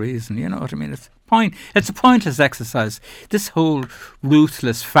for no reason. You know what I mean? It's a pointless exercise. This whole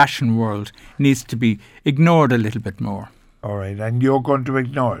ruthless fashion world needs to be ignored a little bit more. All right, and you're going to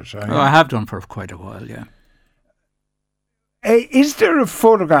ignore it, are you? I have done for quite a while, yeah. Is there a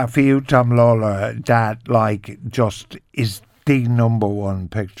photograph of you, Tom Lawler, that just is the number one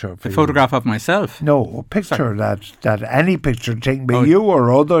picture for you? A photograph of myself? No, a picture that any picture, you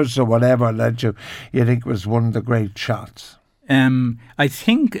or others or whatever, that you think was one of the great shots. I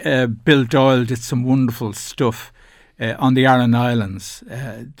think Bill Doyle did some wonderful stuff on the Aran Islands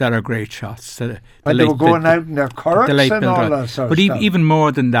that are great shots. They were going out in their currents and all that sort of stuff. But even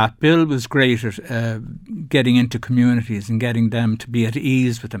more than that, Bill was great at getting into communities and getting them to be at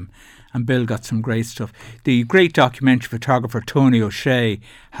ease with him. And Bill got some great stuff. The great documentary photographer Tony O'Shea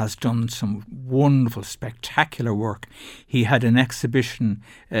has done some wonderful, spectacular work. He had an exhibition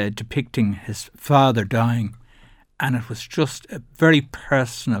depicting his father dying, and it was just a very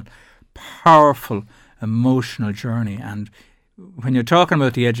personal, powerful, emotional journey. And when you're talking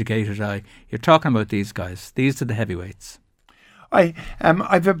about the educated eye, you're talking about these guys. These are the heavyweights.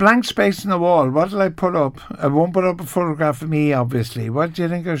 I've a blank space in the wall. What'll I put up? I won't put up a photograph of me, obviously. What do you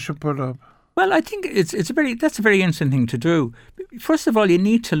think I should put up? Well, I think that's a very interesting thing to do. First of all, you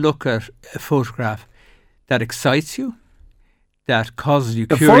need to look at a photograph that excites you, that causes you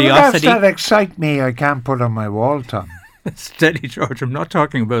curiosity. The photographs that excite me, I can't put on my wall, Tom. Steady, George. I'm not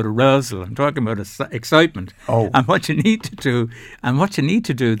talking about arousal. I'm talking about excitement. Oh. And what you need to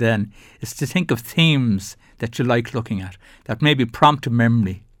do then is to think of themes that you like looking at, that maybe prompt a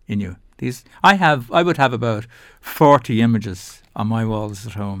memory in you. I would have about 40 images on my walls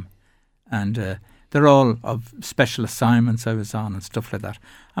at home, and they're all of special assignments I was on and stuff like that,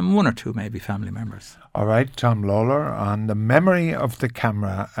 and one or two maybe family members. All right, Tom Lawler on the memory of the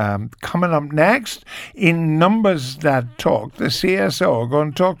camera. Coming up next, in Numbers That Talk, the CSO are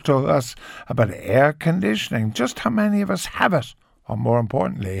going to talk to us about air conditioning, just how many of us have it, or more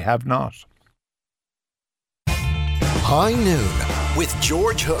importantly, have not. High Noon with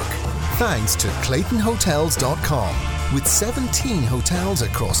George Hook. Thanks to ClaytonHotels.com with 17 hotels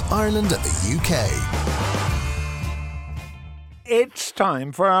across Ireland and the UK. It's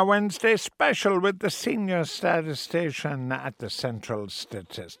time for our Wednesday special with the senior statistician at the Central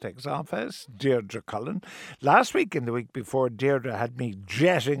Statistics Office, Deirdre Cullen. Last week and the week before, Deirdre had me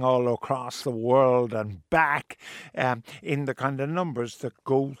jetting all across the world and back in the kind of numbers that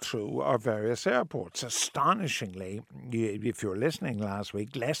go through our various airports. Astonishingly, if you were listening last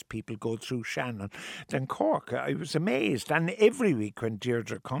week, less people go through Shannon than Cork. I was amazed. And every week when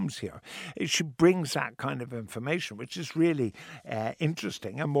Deirdre comes here, she brings that kind of information, which is really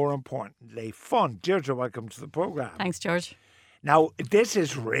interesting and, more importantly, fun. Deirdre, welcome to the programme. Thanks, George. Now, this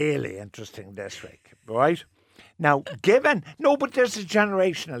is really interesting this week, right? Now, but there's a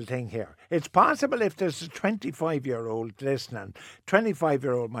generational thing here. It's possible if there's a 25-year-old listening,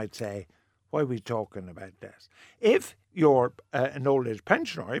 25-year-old might say, why are we talking about this? If you're an old age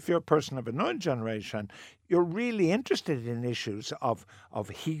pensioner, if you're a person of another generation, you're really interested in issues of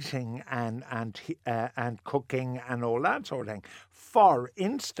heating and cooking and all that sort of thing. For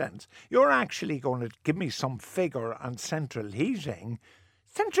instance, you're actually going to give me some figure on central heating.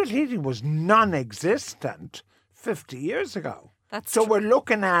 Central heating was non-existent 50 years ago. So we're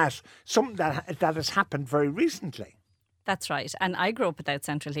looking at something that has happened very recently. That's right. And I grew up without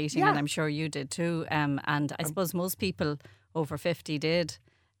central heating, and I'm sure you did too. And I suppose most people over 50 did.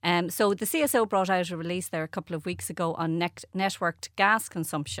 So the CSO brought out a release there a couple of weeks ago on networked gas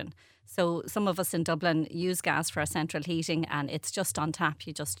consumption. So some of us in Dublin use gas for our central heating, and it's just on tap.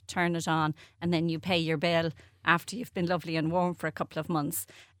 You just turn it on and then you pay your bill after you've been lovely and warm for a couple of months.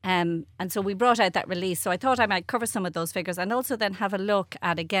 And so we brought out that release. So I thought I might cover some of those figures and also then have a look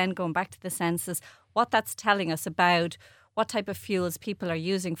at, again, going back to the census, what that's telling us about what type of fuels people are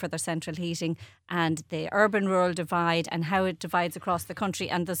using for their central heating and the urban-rural divide and how it divides across the country.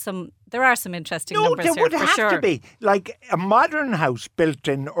 And there are some interesting numbers here. No, there would have sure. to be. Like a modern house built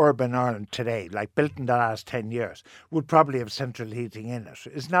in urban Ireland today, like built in the last 10 years, would probably have central heating in it.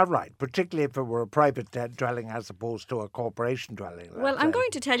 Isn't that right? Particularly if it were a private dwelling as opposed to a corporation dwelling. Well, I'm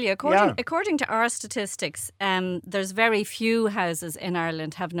going to tell you, according to our statistics, there's very few houses in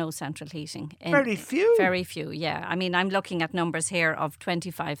Ireland have no central heating. Very few? Very few, yeah. I mean, I'm looking at numbers here of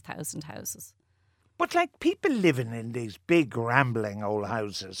 25,000 houses. But like people living in these big rambling old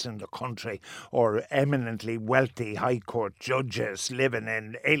houses in the country, or eminently wealthy High Court judges living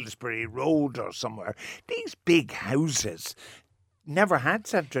in Aylesbury Road or somewhere, these big houses never had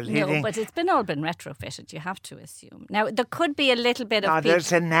central heating. No, but it's all been retrofitted, you have to assume. Now, there could be a little bit of...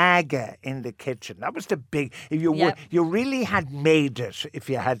 there's a naga in the kitchen. That was the big... You really had made it if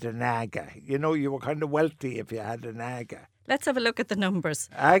you had a naga. You know, you were kind of wealthy if you had a naga. Let's have a look at the numbers.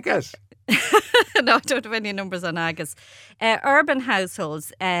 Agas? No, I don't have any numbers on Agas. Urban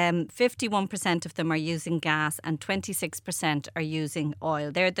households, 51% of them are using gas and 26% are using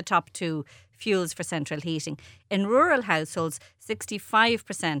oil. They're the top two fuels for central heating. In rural households,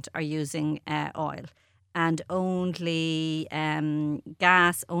 65% are using oil. And only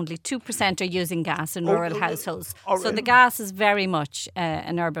gas, only 2% are using gas in rural households. So the gas is very much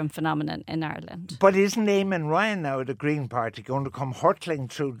an urban phenomenon in Ireland. But isn't Eamon Ryan now, the Green Party, going to come hurtling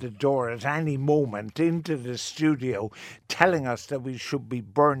through the door at any moment into the studio telling us that we should be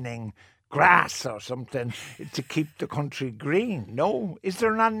burning grass or something to keep the country green? No? Is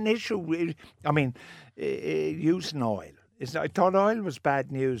there not an issue? I mean, using oil. I thought oil was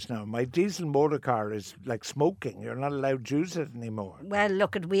bad news now. My diesel motor car is like smoking. You're not allowed to use it anymore. Well,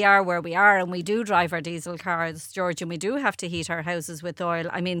 look, we are where we are and we do drive our diesel cars, George, and we do have to heat our houses with oil.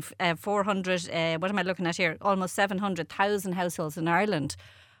 I mean, 400, what am I looking at here? Almost 700,000 households in Ireland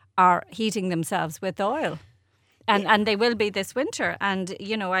are heating themselves with oil. And they will be this winter. And,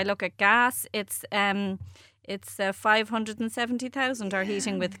 you know, I look at gas, it's 570,000 are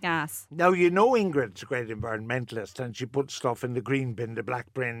heating with gas. Now, you know Ingrid's a great environmentalist and she puts stuff in the green bin, the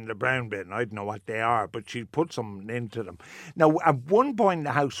black bin, the brown bin. I don't know what they are, but she put some into them. Now, at one point in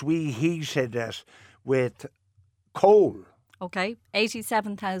the house, we heated it with coal. OK,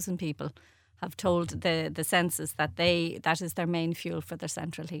 87,000 people have told the census that that is their main fuel for their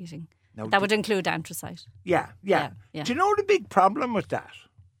central heating. Now, that would include anthracite. Yeah. Do you know the big problem with that?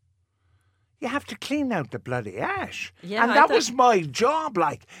 You have to clean out the bloody ash. Yeah, and that was my job,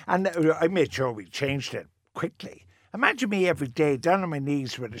 like. And I made sure we changed it quickly. Imagine me every day down on my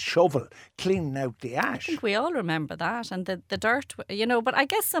knees with a shovel cleaning out the ash. I think we all remember that. And the dirt, you know, but I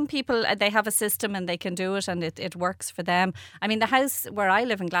guess some people, they have a system and they can do it and it works for them. I mean, the house where I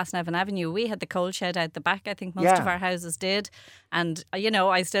live in Glasnevin Avenue, we had the coal shed out the back. I think most of our houses did. And, you know,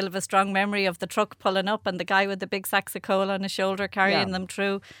 I still have a strong memory of the truck pulling up and the guy with the big sacks of coal on his shoulder carrying them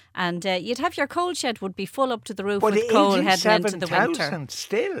through. And you'd have your coal shed would be full up to the roof with coal heading into the winter. 87,000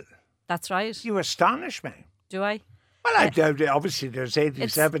 still. That's right. You astonish me. Do I? Well, I doubt it. Obviously, there's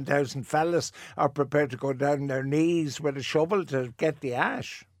 87,000 fellas are prepared to go down their knees with a shovel to get the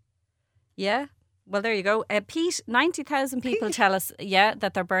ash. Yeah. Well, there you go. Peat, 90,000 people tell us,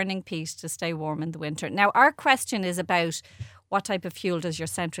 that they're burning peat to stay warm in the winter. Now, our question is about what type of fuel does your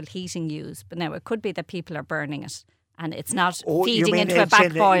central heating use? But now, it could be that people are burning it and it's not feeding into a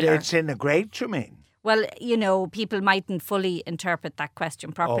back boiler. It's in a grate, you mean? Well, you know, people mightn't fully interpret that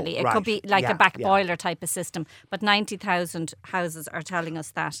question properly. It could be like a back boiler type of system. But 90,000 houses are telling us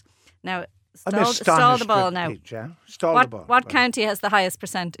that. Now, stall the ball now. Peat, yeah? The ball. What county has the highest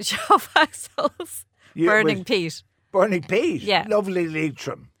percentage of households burning peat? Burning peat? Yeah. Lovely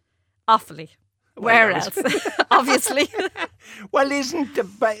Leitrim. Offaly. Where else? Obviously. Well, isn't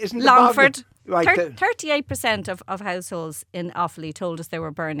Longford? Right, 38% of households in Offaly told us they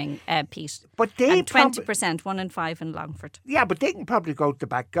were burning peat. But they and 20%, 1 in 5 in Longford. Yeah, but they can probably go to the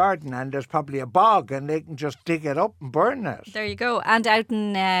back garden and there's probably a bog and they can just dig it up and burn it. There you go. And out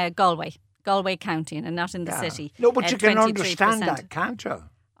in Galway County and not in the city. No, but you can understand that, can't you?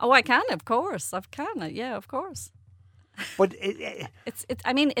 Oh, I can, of course. Of course. But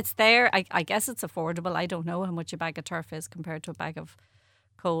I mean, it's there. I guess it's affordable. I don't know how much a bag of turf is compared to a bag of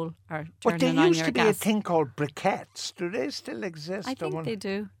coal or turning on your gas. But there used to be a thing called briquettes. Do they still exist? I think they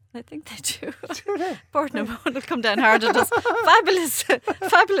do. Do they? Portnamone will come down hard at us.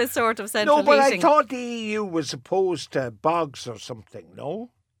 Fabulous sort of central heating. No, but I thought the EU was opposed to bogs or something, no?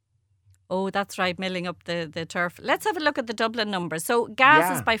 Oh, that's right, milling up the turf. Let's have a look at the Dublin numbers. So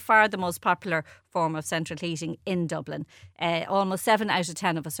gas is by far the most popular form of central heating in Dublin. Almost 7 out of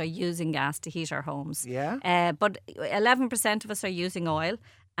 10 of us are using gas to heat our homes. Yeah. But 11% of us are using oil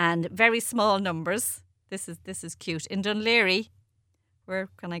and very small numbers. This is cute. In Dunleary, where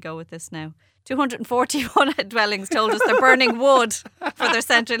can I go with this now? 241 dwellings told us they're burning wood for their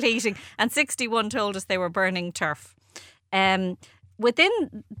central heating, and 61 told us they were burning turf.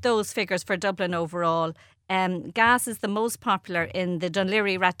 Within those figures for Dublin overall, gas is the most popular in the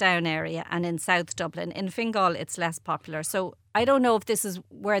Dunleary Rathdown area and in South Dublin. In Fingal, it's less popular. So I don't know if this is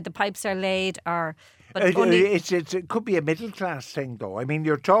where the pipes are laid or... But it could be a middle-class thing, though. I mean,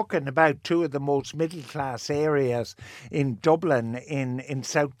 you're talking about two of the most middle-class areas in Dublin, in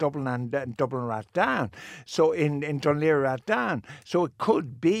South Dublin and Dublin Rathdown. So in Dunleary Rathdown. So it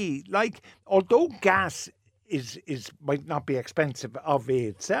could be, like, although gas might not be expensive of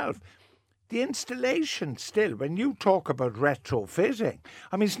itself, the installation still, when you talk about retrofitting,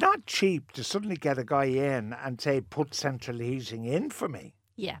 I mean, it's not cheap to suddenly get a guy in and say, put central heating in for me.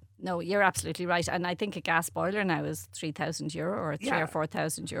 Yeah, no, you're absolutely right. And I think a gas boiler now is €3,000 or €3,000 or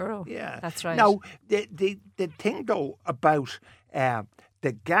 €4,000. Yeah. That's right. Now, the thing, though, about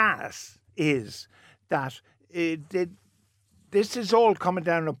the gas is that this is all coming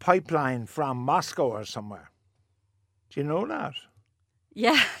down a pipeline from Moscow or somewhere. Do you know that?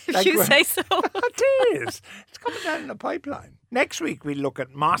 Yeah, if you say so. It is. It's coming down the pipeline. Next week we look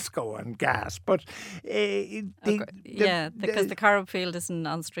at Moscow and gas, but because the Carroll field isn't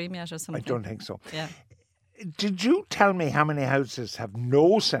on stream yet or something. I don't think so. Yeah. Did you tell me how many houses have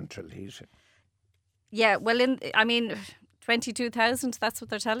no central heating? Yeah, well, 22,000, that's what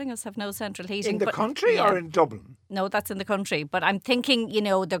they're telling us, have no central heating. In the country or in Dublin? No, that's in the country. But I'm thinking,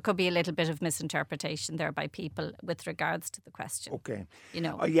 there could be a little bit of misinterpretation there by people with regards to the question. Okay.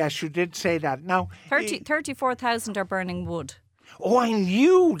 Oh, yes, you did say that. Now, 34,000 are burning wood. Oh, I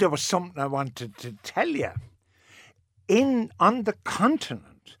knew there was something I wanted to tell you. On the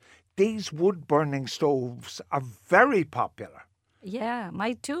continent, these wood-burning stoves are very popular. Yeah,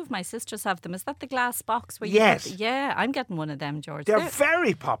 two of my sisters have them. Is that the glass box where you Yes. Yeah, I'm getting one of them, George. They're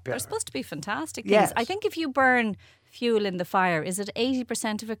very popular. They're supposed to be fantastic things. Yes. I think if you burn fuel in the fire, is it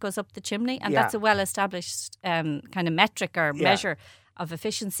 80% of it goes up the chimney? And Yeah. that's a well-established kind of metric or measure of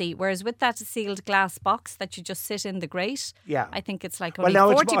efficiency. Whereas with that sealed glass box that you just sit in the grate, I think it's like only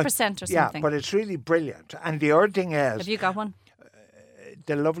 40% or something. Yeah, but it's really brilliant. And the other thing is... Have you got one?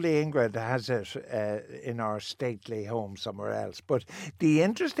 The lovely Ingrid has it in our stately home somewhere else. But the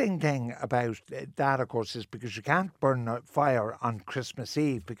interesting thing about that, of course, is because you can't burn a fire on Christmas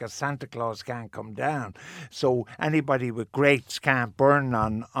Eve because Santa Claus can't come down. So anybody with grates can't burn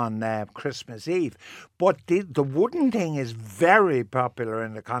on Christmas Eve. But the wooden thing is very popular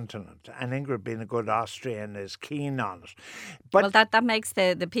in the continent. And Ingrid, being a good Austrian, is keen on it. But well, that makes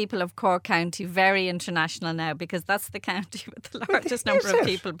the people of Cork County very international now, because that's the county with the largest number of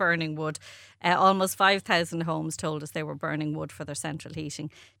people burning wood. Almost 5,000 homes told us they were burning wood for their central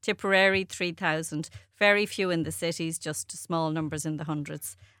heating. Tipperary, 3,000. Very few in the cities, just small numbers in the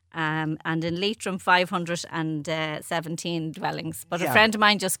hundreds. And in Leitrim, 517 dwellings. But a friend of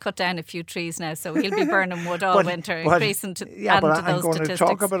mine just cut down a few trees now, so he'll be burning wood all winter, increasing to add to those I'm going statistics. to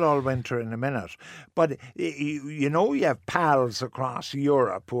talk about all winter in a minute. But you have pals across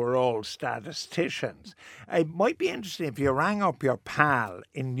Europe who are all statisticians. It might be interesting if you rang up your pal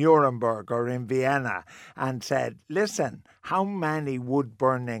in Nuremberg or in Vienna and said, listen, how many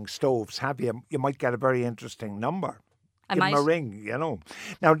wood-burning stoves have you? You might get a very interesting number. Give him a ring,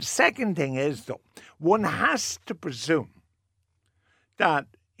 Now, the second thing is, though, one has to presume that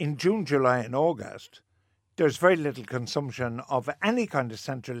in June, July and August, there's very little consumption of any kind of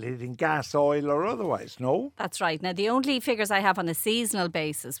central heating, gas, oil or otherwise, no? That's right. Now, the only figures I have on a seasonal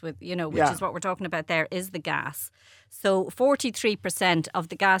basis, which is what we're talking about there, is the gas. So 43% of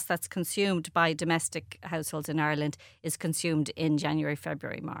the gas that's consumed by domestic households in Ireland is consumed in January,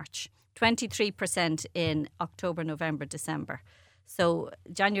 February, March. 23% in October, November, December. So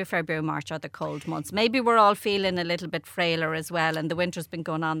January, February, March are the cold months. Maybe we're all feeling a little bit frailer as well, and the winter's been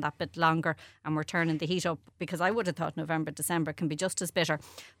going on that bit longer and we're turning the heat up, because I would have thought November, December can be just as bitter.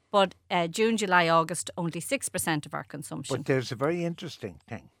 But June, July, August, only 6% of our consumption. But there's a very interesting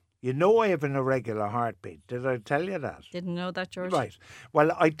thing. I have an irregular heartbeat. Did I tell you that? Didn't know that, George. Right.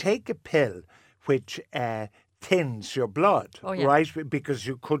 Well, I take a pill which... thins your blood, right? Because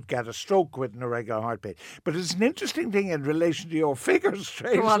you could get a stroke with an irregular heartbeat. But it's an interesting thing in relation to your figures,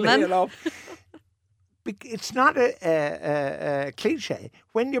 strangely, It's not a cliche.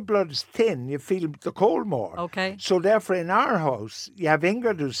 When your blood is thin, you feel the cold more. Okay. So therefore, in our house, you have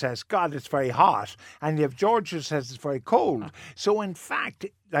Ingrid who says, God, it's very hot. And you have George who says it's very cold. Oh. So in fact,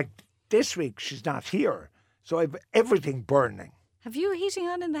 like this week, she's not here. So I have everything burning. Have you heating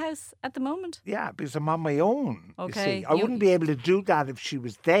on in the house at the moment? Yeah, because I'm on my own. Okay. You see. I wouldn't be able to do that if she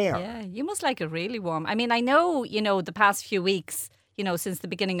was there. Yeah, you must like it really warm. I mean, I know, the past few weeks, since the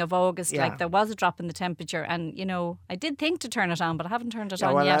beginning of August, like there was a drop in the temperature, and I did think to turn it on, but I haven't turned it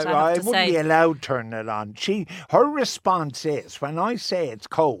on yet. I wouldn't be allowed turning it on. Her response is, when I say it's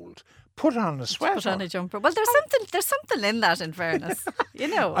cold, put on a sweater. Put on a jumper. Well, there's something in that, in fairness.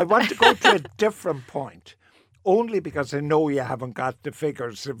 I want to go to a different point. Only because I know you haven't got the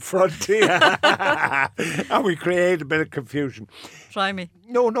figures in front of you. And we create a bit of confusion. Try me.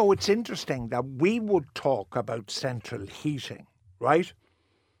 No, it's interesting that we would talk about central heating, right?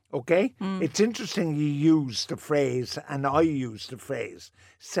 Okay? It's interesting you use the phrase, and I use the phrase,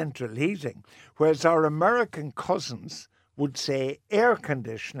 central heating, whereas our American cousins would say air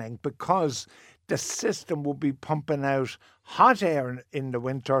conditioning because the system will be pumping out hot air in the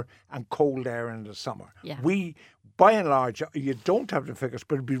winter and cold air in the summer. Yeah. We, by and large, you don't have the figures,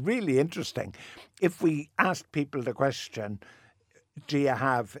 but it'd be really interesting if we asked people the question, do you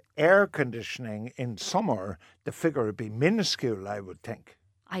have air conditioning in summer? The figure would be minuscule, I would think.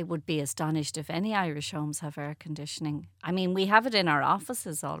 I would be astonished if any Irish homes have air conditioning. I mean, we have it in our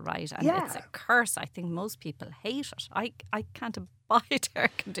offices, all right, and it's a curse. I think most people hate it. I can't abide air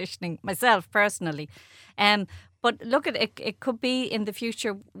conditioning myself, personally. But look at it, it could be in the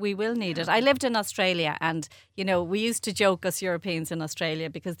future we will need it. I lived in Australia, and, we used to joke, us Europeans in Australia,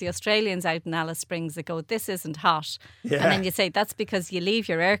 because the Australians out in Alice Springs, they go, this isn't hot. Yeah. And then you say, that's because you leave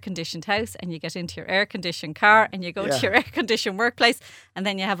your air-conditioned house and you get into your air-conditioned car and you go to your air-conditioned workplace and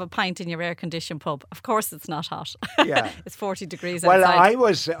then you have a pint in your air-conditioned pub. Of course it's not hot. Yeah. It's 40 degrees outside.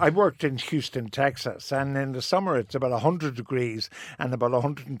 Well, I worked in Houston, Texas, and in the summer it's about 100 degrees and about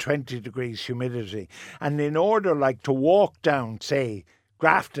 120 degrees humidity. And in order, to walk down, say,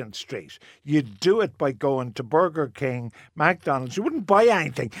 Grafton Street, you'd do it by going to Burger King, McDonald's. You wouldn't buy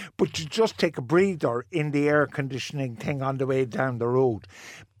anything, but you just take a breather in the air conditioning thing on the way down the road.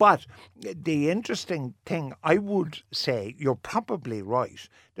 But the interesting thing, I would say, you're probably right.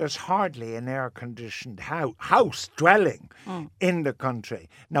 There's hardly an air-conditioned house dwelling in the country.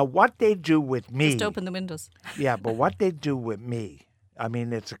 Now, what they do with me... Just open the windows. Yeah, but what they do with me, I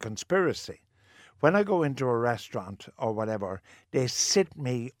mean, it's a conspiracy. When I go into a restaurant or whatever, they sit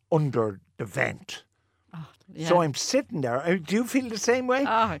me under the vent. Oh, yeah. So I'm sitting there. Do you feel the same way? Oh,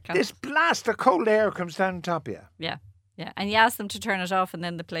 I can't. This blast of cold air comes down on top of you. Yeah. Yeah, and you ask them to turn it off, and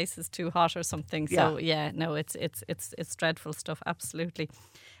then the place is too hot or something. So it's dreadful stuff. Absolutely.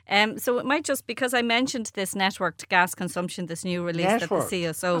 So it might just, because I mentioned this networked gas consumption, this new release that the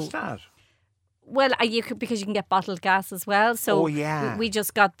CSO. What's that? Well, because you can get bottled gas as well. So we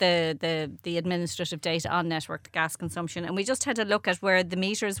just got the administrative data on networked gas consumption, and we just had a look at where the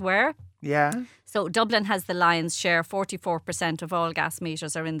meters were. Yeah. So Dublin has the lion's share. 44% of all gas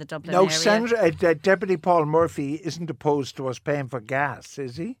meters are in the Dublin area. Now, Senator, Deputy Paul Murphy isn't opposed to us paying for gas,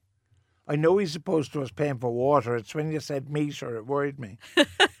 is he? I know he's opposed to us paying for water. It's when you said meter, it worried me.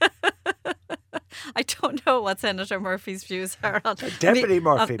 I don't know what Senator Murphy's views are on Deputy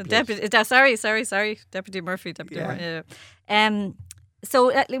Murphy. Sorry, Deputy Murphy.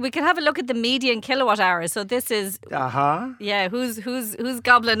 So we can have a look at the median kilowatt hours. So this is who's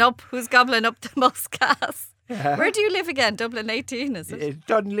gobbling up the most gas. Yeah. Where do you live again? Dublin 18, is it?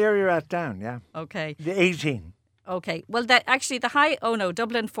 Dunleary right down, yeah. Okay. The 18. Okay. Well,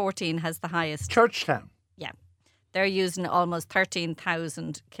 Dublin 14 has the highest. Churchtown. Yeah. They're using almost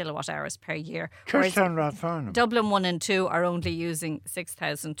 13,000 kilowatt hours per year. Churchtown, Rathfarnham. Dublin 1 and 2 are only using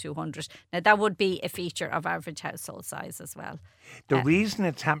 6,200. Now, that would be a feature of average household size as well. The reason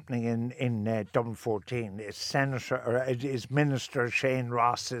it's happening in Dublin 14 is Minister Shane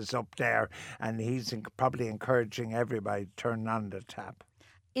Ross is up there, and he's probably encouraging everybody to turn on the tap.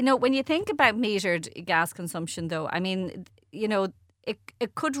 When you think about metered gas consumption, though, I mean,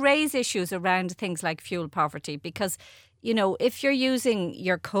 it could raise issues around things like fuel poverty because, if you're using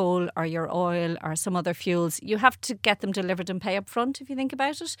your coal or your oil or some other fuels, you have to get them delivered and pay up front if you think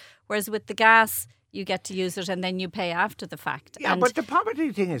about it. Whereas with the gas, you get to use it and then you pay after the fact. Yeah, but the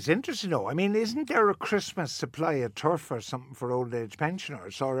poverty thing is interesting, though. I mean, isn't there a Christmas supply of turf or something for old age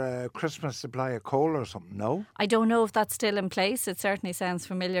pensioners, or a Christmas supply of coal or something? No? I don't know if that's still in place. It certainly sounds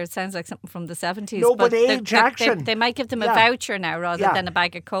familiar. It sounds like something from the 70s. No, but Age Action... They might give them a voucher now rather than a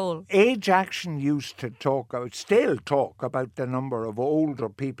bag of coal. Age Action used to still talk about the number of older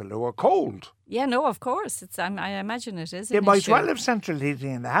people who are cold. Yeah, no, of course. I imagine it is. They might well have central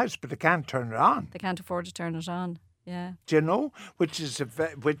heating in the house, but they can't turn it on. They can't afford to turn it on. Yeah. Do you know? Which is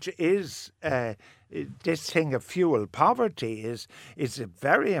this thing of fuel poverty is a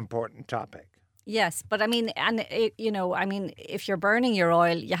very important topic. Yes, but I mean, and if you're burning your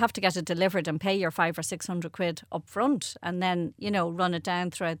oil, you have to get it delivered and pay your 500 or 600 quid up front, and then run it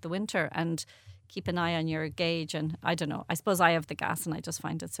down throughout the winter and keep an eye on your gauge. And I don't know. I suppose I have the gas, and I just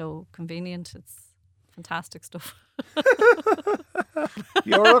find it so convenient. It's fantastic stuff.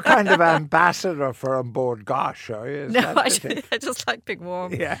 You're a kind of ambassador for On Board Gosh, are you? No, I just like Big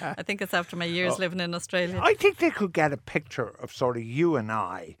Warm. Yeah. I think it's after my years living in Australia. I think they could get a picture of sort of you and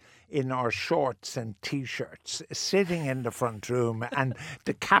I in our shorts and T-shirts sitting in the front room, and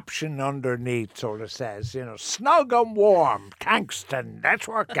the caption underneath sort of says, snug and warm, Kingston,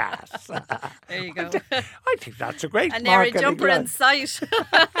 network gas. There you go. I think that's a great an airy marketing jumper line. in sight.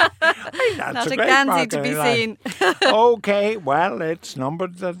 That's Not a a great Gansey to be marketing seen. Okay, well, it's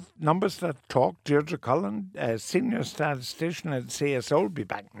numbers that talk. Deirdre Cullen, senior statistician at CSO, will be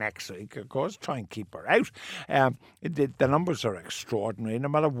back next week, of course. Try and keep her out. The numbers are extraordinary. No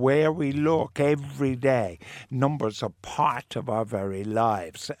matter where we look every day, numbers are part of our very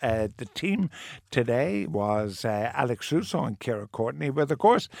lives. The team today was Alex Russo and Ciara Courtney, with, of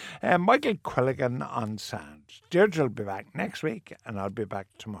course, Michael Quilligan on sound. Deirdre will be back next week, and I'll be back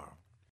tomorrow.